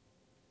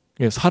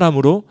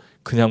 사람으로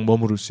그냥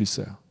머무를 수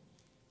있어요.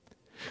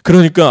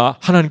 그러니까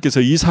하나님께서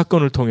이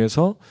사건을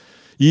통해서,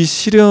 이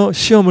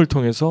시험을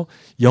통해서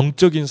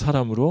영적인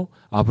사람으로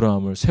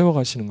아브라함을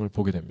세워가시는 걸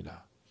보게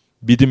됩니다.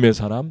 믿음의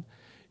사람,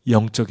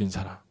 영적인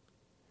사람.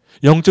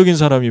 영적인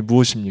사람이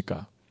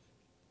무엇입니까?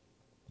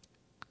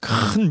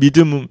 큰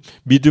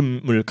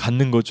믿음을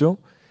갖는 거죠.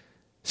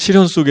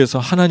 시련 속에서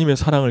하나님의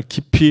사랑을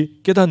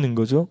깊이 깨닫는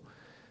거죠.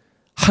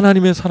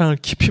 하나님의 사랑을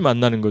깊이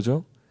만나는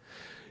거죠.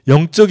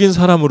 영적인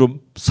사람으로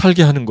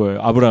살게 하는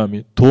거예요.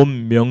 아브라함이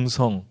돈,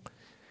 명성,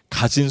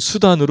 가진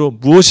수단으로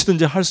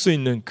무엇이든지 할 수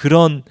있는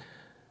그런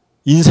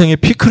인생의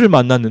피크를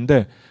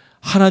만났는데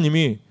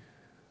하나님이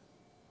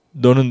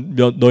너는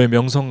너의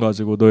명성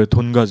가지고 너의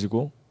돈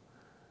가지고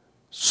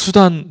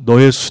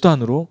너의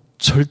수단으로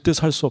절대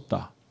살 수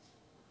없다.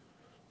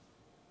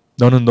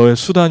 너는 너의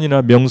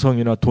수단이나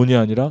명성이나 돈이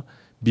아니라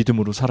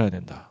믿음으로 살아야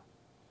된다.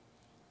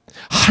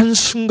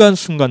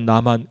 한순간순간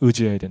나만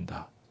의지해야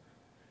된다.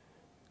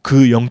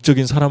 그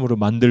영적인 사람으로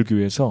만들기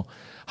위해서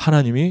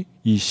하나님이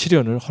이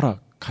시련을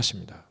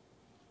허락하십니다.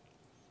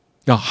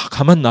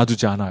 가만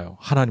놔두지 않아요.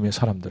 하나님의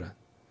사람들은.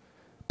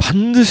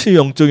 반드시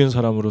영적인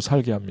사람으로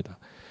살게 합니다.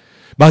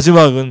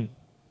 마지막은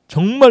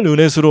정말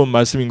은혜스러운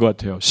말씀인 것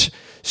같아요.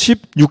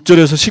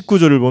 16절에서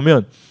 19절을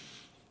보면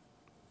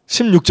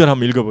 16절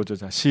한번 읽어보죠.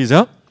 자,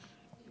 시작.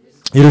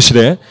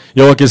 이르시되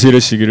여호와께서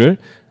이르시기를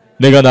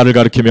내가 나를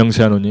가리켜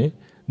명세하노니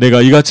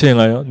내가 이같이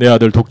행하여 내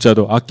아들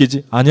독자도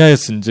아끼지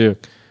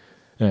아니하였은즉,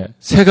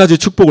 세 가지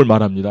축복을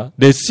말합니다.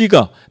 내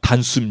씨가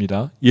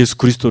단수입니다. 예수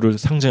그리스도를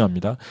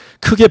상징합니다.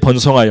 크게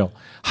번성하여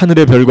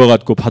하늘의 별과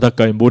같고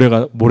바닷가의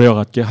모래와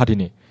같게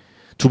하리니.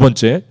 두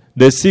번째,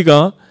 내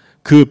씨가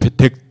그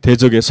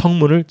대적의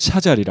성문을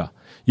차지하리라.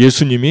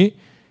 예수님이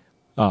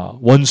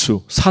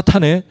원수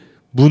사탄의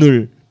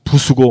문을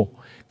부수고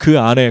그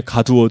안에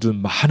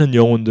가두어둔 많은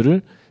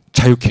영혼들을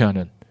자유케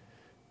하는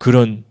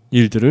그런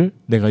일들을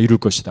내가 이룰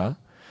것이다.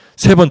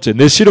 세 번째,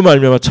 내 씨로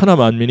말미암아 천하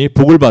만민이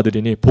복을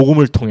받으리니,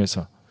 복음을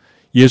통해서,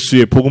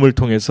 예수의 복음을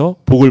통해서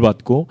복을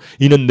받고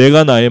이는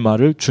내가 나의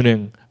말을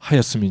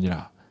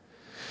준행하였음이니라.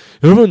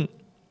 여러분,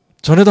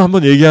 전에도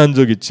한번 얘기한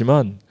적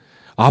있지만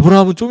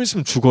아브라함은 좀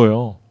있으면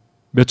죽어요.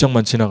 몇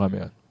장만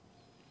지나가면.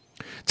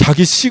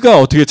 자기 씨가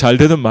어떻게 잘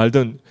되든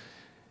말든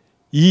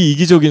이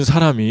이기적인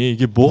사람이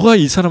이게 뭐가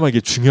이 사람에게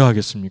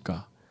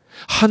중요하겠습니까?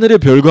 하늘의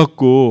별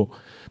같고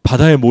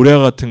바다의 모래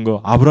같은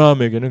거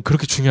아브라함에게는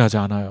그렇게 중요하지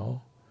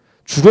않아요.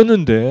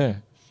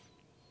 죽었는데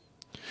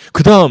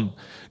그 다음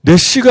내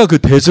씨가 그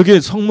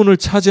대적의 성문을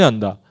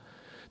차지한다.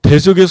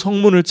 대적의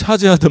성문을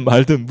차지하든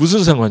말든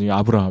무슨 상관이에요?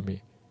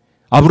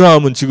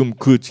 아브라함은 지금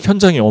그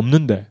현장에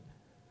없는데.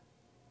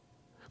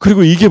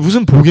 그리고 이게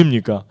무슨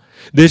복입니까?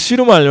 내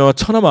씨로 말미암아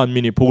천하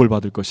만민이 복을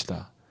받을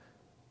것이다.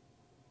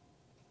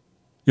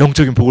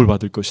 영적인 복을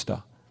받을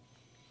것이다.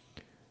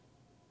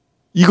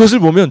 이것을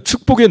보면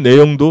축복의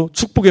내용도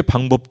축복의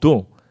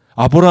방법도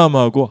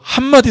아브라함하고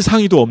한마디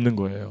상의도 없는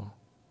거예요.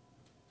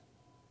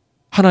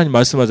 하나님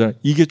말씀하잖아요.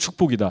 이게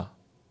축복이다.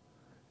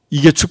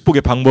 이게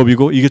축복의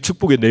방법이고 이게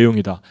축복의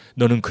내용이다.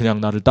 너는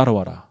그냥 나를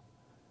따라와라.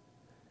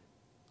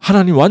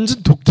 하나님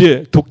완전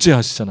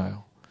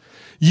독재하시잖아요.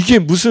 이게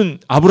무슨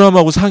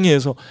아브라함하고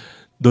상의해서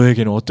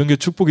너에게는 어떤 게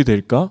축복이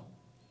될까?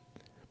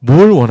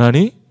 뭘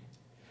원하니?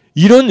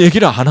 이런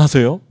얘기를 안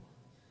하세요.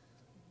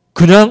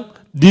 그냥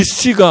네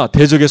씨가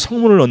대적의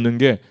성문을 얻는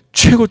게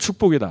최고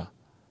축복이다.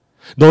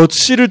 너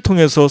씨를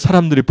통해서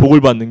사람들이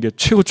복을 받는 게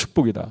최고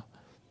축복이다.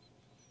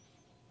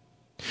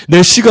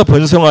 내 씨가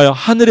번성하여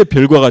하늘의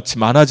별과 같이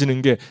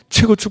많아지는 게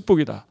최고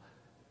축복이다.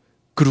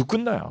 그리고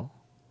끝나요.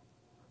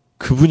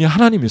 그분이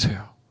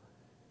하나님이세요.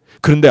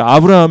 그런데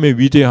아브라함의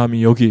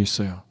위대함이 여기에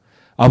있어요.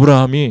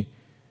 아브라함이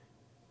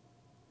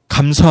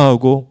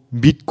감사하고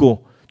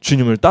믿고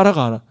주님을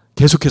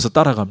계속해서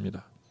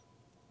따라갑니다.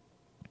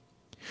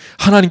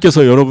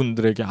 하나님께서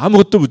여러분들에게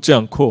아무것도 묻지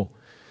않고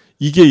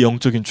이게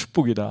영적인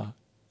축복이다.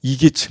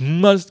 이게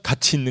정말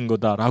가치 있는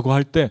거다라고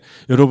할 때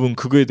여러분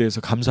그거에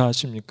대해서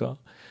감사하십니까?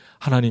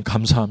 하나님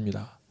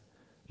감사합니다.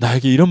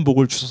 나에게 이런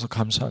복을 주셔서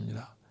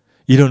감사합니다.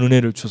 이런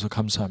은혜를 주셔서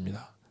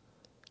감사합니다.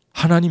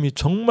 하나님이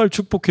정말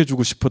축복해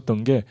주고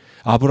싶었던 게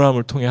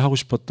아브라함을 통해 하고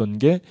싶었던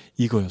게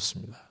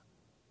이거였습니다.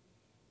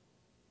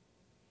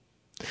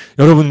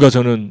 여러분과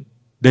저는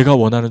내가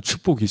원하는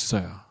축복이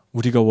있어요.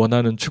 우리가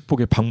원하는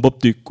축복의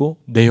방법도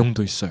있고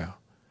내용도 있어요.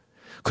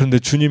 그런데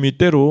주님이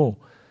때로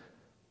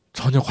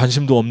전혀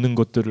관심도 없는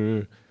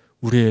것들을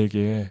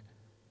우리에게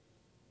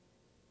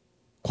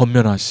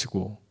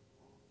권면하시고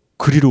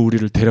그리로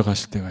우리를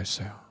데려가실 때가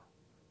있어요.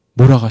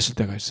 몰아가실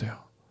때가 있어요.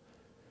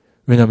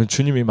 왜냐하면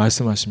주님이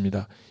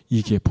말씀하십니다.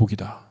 이게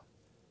복이다.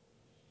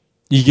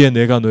 이게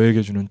내가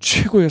너에게 주는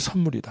최고의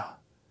선물이다.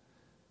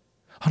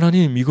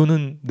 하나님,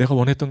 이거는 내가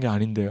원했던 게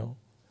아닌데요.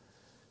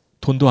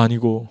 돈도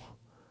아니고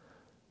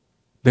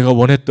내가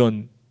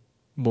원했던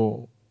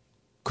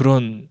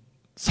그런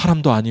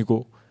사람도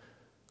아니고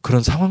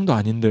그런 상황도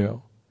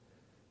아닌데요.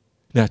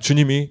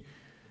 주님이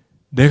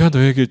내가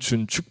너에게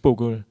준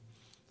축복을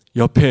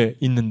옆에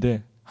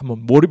있는데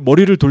한번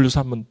머리를 돌려서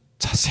한번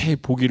자세히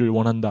보기를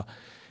원한다.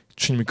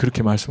 주님이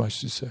그렇게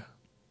말씀하실 수 있어요.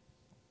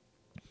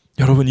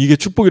 여러분, 이게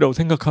축복이라고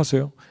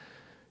생각하세요?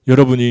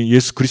 여러분이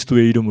예수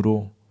그리스도의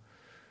이름으로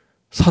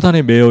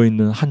사단에 매여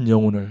있는 한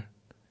영혼을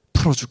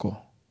풀어주고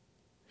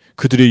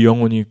그들의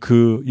영혼이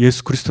그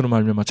예수 그리스도로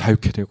말미암아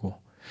자유케 되고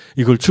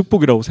이걸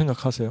축복이라고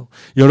생각하세요?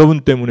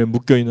 여러분 때문에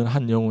묶여있는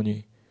한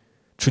영혼이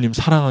주님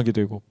사랑하게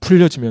되고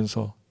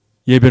풀려지면서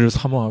예배를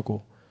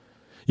사모하고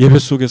예배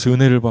속에서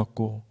은혜를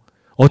받고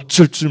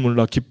어쩔 줄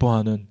몰라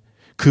기뻐하는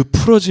그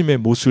풀어짐의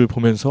모습을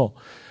보면서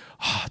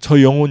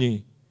저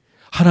영혼이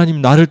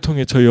하나님 나를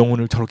통해 저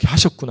영혼을 저렇게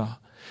하셨구나.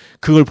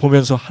 그걸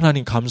보면서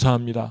하나님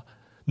감사합니다.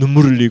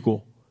 눈물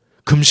흘리고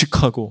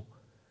금식하고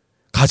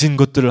가진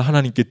것들을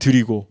하나님께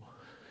드리고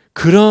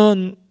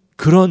그런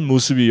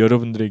모습이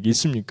여러분들에게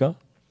있습니까?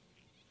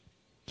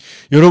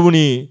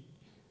 여러분이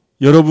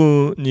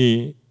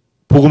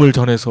복음을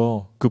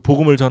전해서 그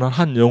복음을 전한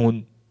한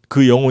영혼,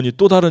 그 영혼이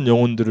또 다른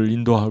영혼들을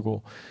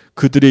인도하고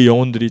그들의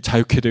영혼들이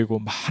자유케 되고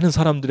많은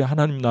사람들이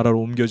하나님 나라로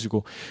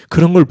옮겨지고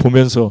그런 걸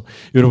보면서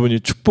여러분이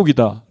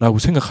축복이다라고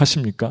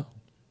생각하십니까?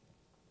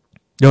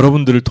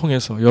 여러분들을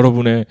통해서,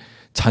 여러분의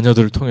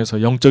자녀들을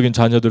통해서, 영적인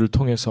자녀들을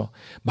통해서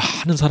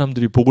많은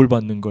사람들이 복을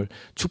받는 걸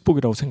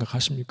축복이라고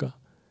생각하십니까?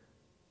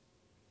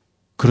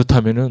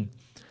 그렇다면은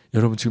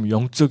여러분 지금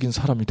영적인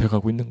사람이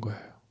돼가고 있는 거예요.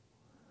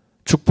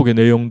 축복의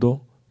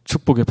내용도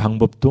축복의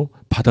방법도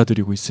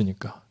받아들이고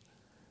있으니까.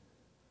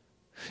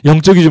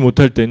 영적이지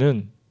못할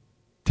때는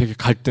되게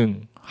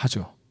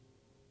갈등하죠.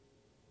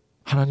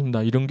 하나님,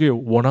 나 이런 게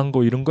원한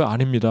거 이런 거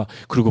아닙니다.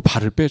 그리고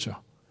발을 빼죠.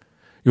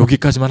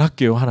 여기까지만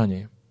할게요,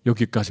 하나님.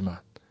 여기까지만.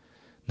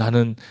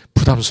 나는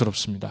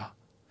부담스럽습니다.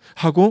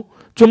 하고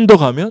좀 더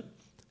가면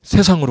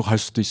세상으로 갈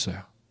수도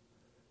있어요.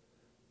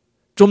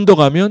 좀 더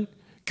가면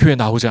교회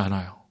나오지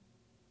않아요.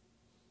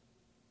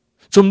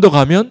 좀 더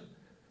가면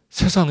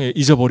세상에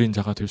잊어버린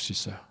자가 될 수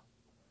있어요.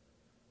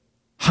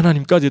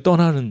 하나님까지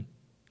떠나는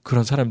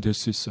그런 사람이 될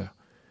수 있어요.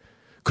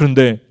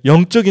 그런데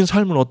영적인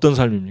삶은 어떤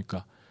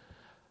삶입니까?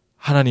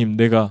 하나님,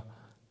 내가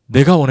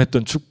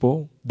원했던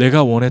축복,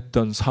 내가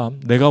원했던 삶,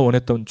 내가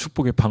원했던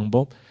축복의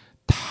방법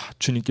다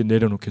주님께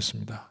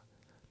내려놓겠습니다.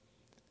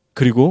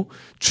 그리고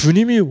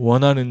주님이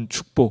원하는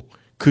축복,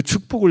 그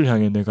축복을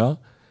향해 내가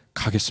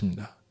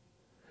가겠습니다.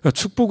 그러니까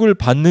축복을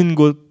받는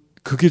것,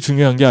 그게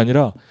중요한 게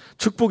아니라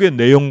축복의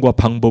내용과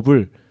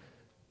방법을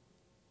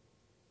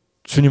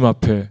주님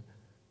앞에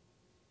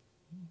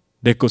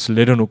내 것을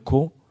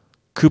내려놓고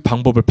그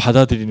방법을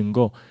받아들이는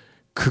거,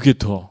 그게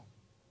더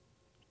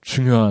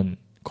중요한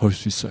걸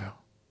수 있어요.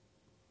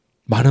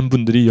 많은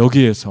분들이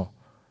여기에서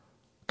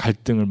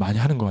갈등을 많이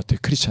하는 것 같아요.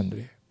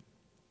 크리스찬들이.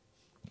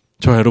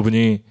 저와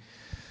여러분이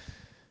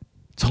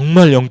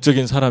정말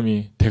영적인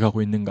사람이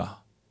돼가고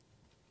있는가?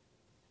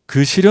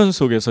 그 시련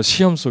속에서,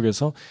 시험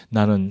속에서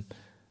나는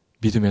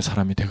믿음의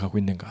사람이 돼가고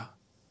있는가?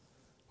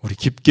 우리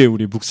깊게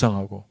우리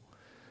묵상하고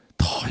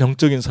더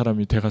영적인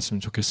사람이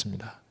돼갔으면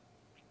좋겠습니다.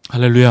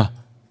 할렐루야.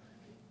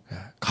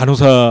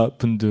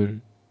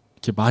 간호사분들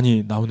이렇게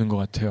많이 나오는 것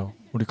같아요.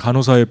 우리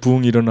간호사의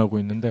부흥이 일어나고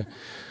있는데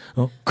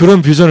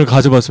그런 비전을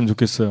가져봤으면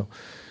좋겠어요.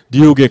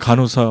 뉴욕의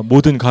간호사,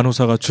 모든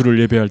간호사가 주를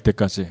예배할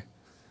때까지.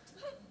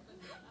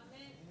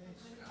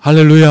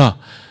 할렐루야.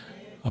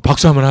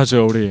 박수 한번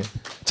하죠. 우리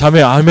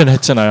자매 아멘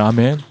했잖아요.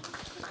 아멘.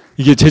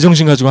 이게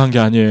제정신 가지고 한 게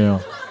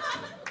아니에요.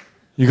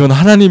 이건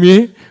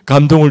하나님이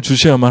감동을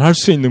주셔야만 할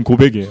수 있는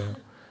고백이에요.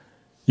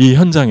 이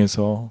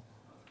현장에서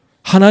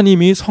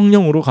하나님이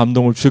성령으로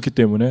감동을 주셨기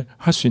때문에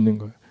할 수 있는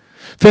거예요.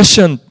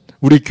 패션,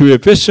 우리 교회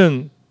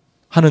패션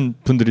하는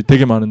분들이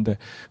되게 많은데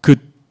그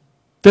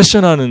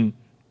패션 하는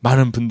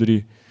많은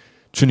분들이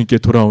주님께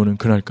돌아오는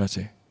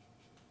그날까지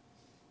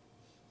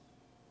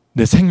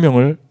내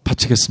생명을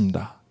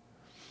바치겠습니다.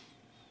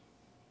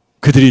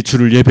 그들이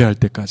주를 예배할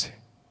때까지.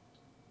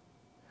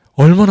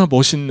 얼마나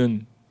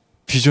멋있는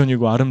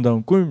비전이고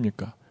아름다운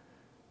꿈입니까?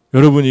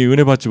 여러분이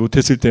은혜 받지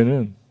못했을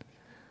때는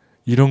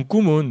이런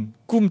꿈은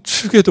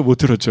꿈축에도 못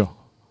들었죠.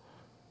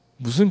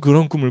 무슨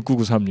그런 꿈을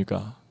꾸고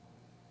삽니까?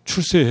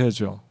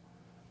 출세해야죠.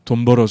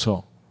 돈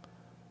벌어서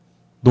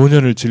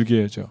노년을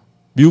즐겨야죠.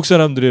 미국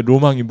사람들의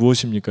로망이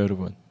무엇입니까,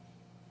 여러분?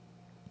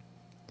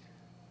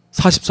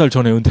 40살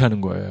전에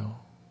은퇴하는 거예요.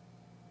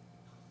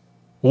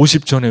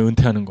 50 전에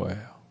은퇴하는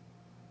거예요.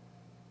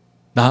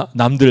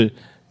 남들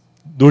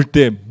놀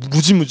때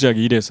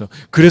무지무지하게 일해서.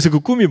 그래서 그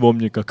꿈이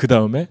뭡니까? 그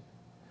다음에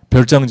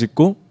별장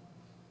짓고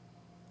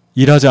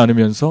일하지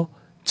않으면서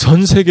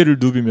전 세계를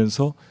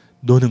누비면서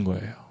노는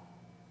거예요.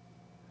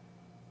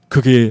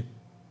 그게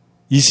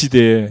이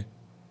시대에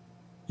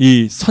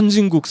이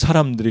선진국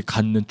사람들이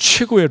갖는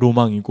최고의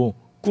로망이고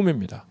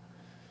꿈입니다.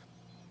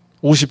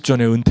 50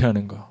 전에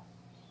은퇴하는 거.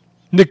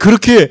 근데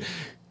그렇게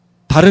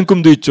다른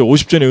꿈도 있죠.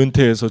 50 전에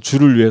은퇴해서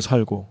주를 위해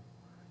살고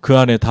그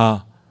안에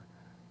다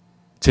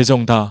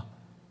재정 다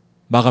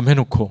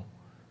마감해놓고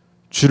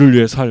주를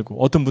위해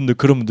살고. 어떤 분들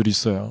그런 분들이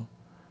있어요.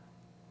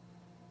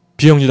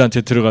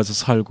 비영리단체 들어가서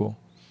살고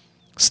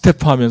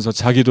스태프하면서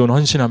자기 돈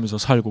헌신하면서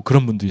살고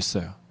그런 분도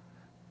있어요.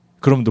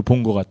 그런 분도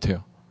본 것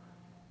같아요.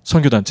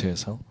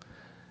 선교단체에서.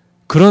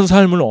 그런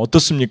삶은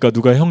어떻습니까?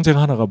 누가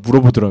형제가 하나가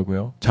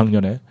물어보더라고요.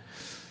 작년에.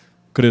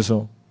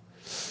 그래서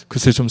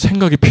글쎄 좀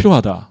생각이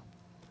필요하다.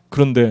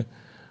 그런데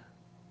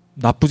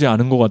나쁘지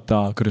않은 것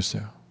같다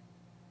그랬어요.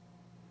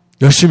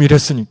 열심히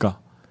일했으니까.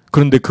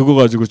 그런데 그거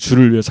가지고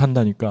주를 위해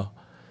산다니까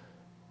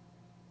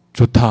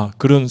좋다.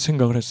 그런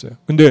생각을 했어요.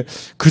 근데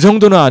그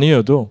정도는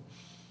아니어도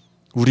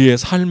우리의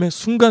삶의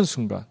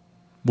순간순간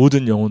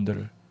모든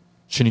영혼들을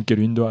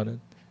주님께로 인도하는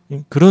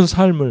그런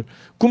삶을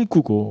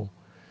꿈꾸고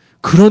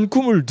그런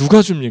꿈을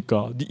누가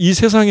줍니까? 이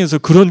세상에서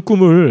그런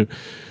꿈을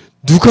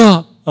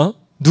누가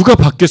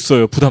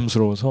받겠어요?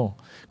 부담스러워서.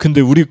 근데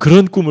우리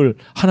그런 꿈을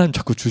하나님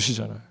자꾸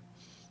주시잖아요.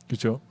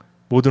 그죠?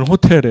 모든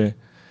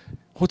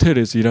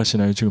호텔에서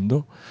일하시나요,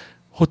 지금도?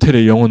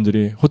 호텔의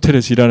영혼들이,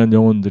 호텔에서 일하는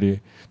영혼들이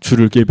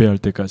주를 예배할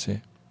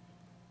때까지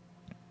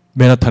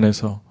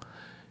맨하탄에서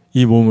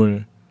이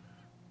몸을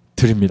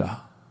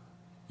드립니다.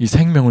 이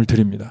생명을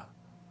드립니다.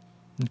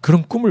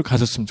 그런 꿈을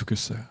가졌으면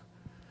좋겠어요.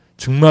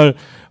 정말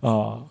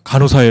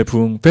간호사의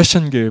부흥,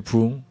 패션계의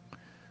부흥,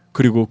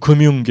 그리고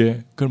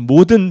금융계, 그런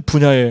모든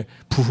분야의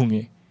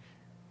부흥이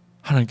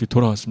하나님께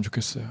돌아왔으면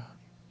좋겠어요.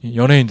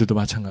 연예인들도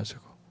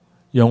마찬가지고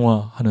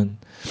영화하는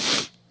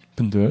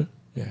분들,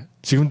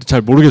 지금도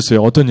잘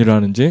모르겠어요. 어떤 일을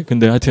하는지.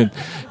 근데 하여튼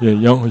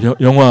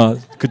영화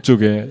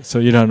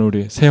그쪽에서 일하는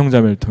우리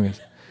세형자매를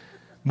통해서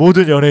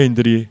모든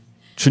연예인들이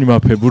주님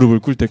앞에 무릎을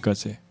꿇을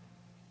때까지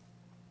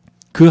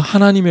그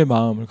하나님의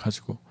마음을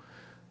가지고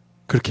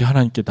그렇게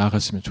하나님께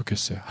나아갔으면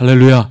좋겠어요.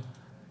 할렐루야.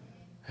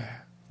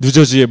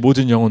 뉴저지의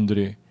모든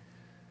영혼들이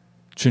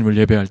주님을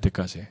예배할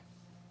때까지.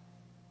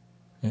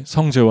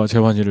 성재와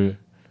재환이를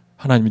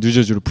하나님이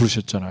뉴저지로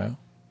부르셨잖아요.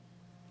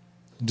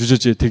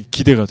 뉴저지에 되게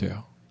기대가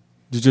돼요.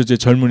 뉴저지의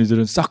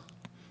젊은이들은 싹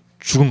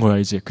죽은 거야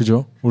이제.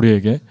 그죠?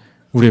 우리에게.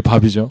 우리의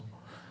밥이죠.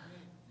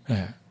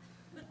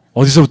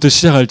 어디서부터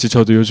시작할지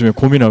저도 요즘에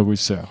고민하고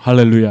있어요.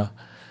 할렐루야.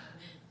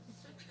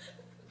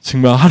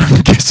 정말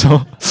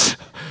하나님께서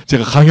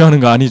제가 강요하는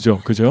거 아니죠.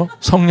 그죠?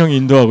 성령이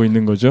인도하고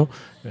있는 거죠.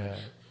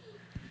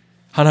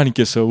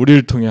 하나님께서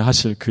우리를 통해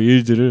하실 그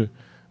일들을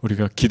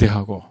우리가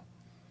기대하고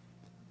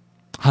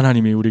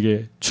하나님이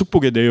우리에게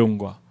축복의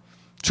내용과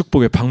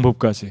축복의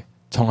방법까지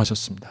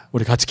정하셨습니다.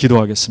 우리 같이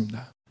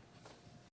기도하겠습니다.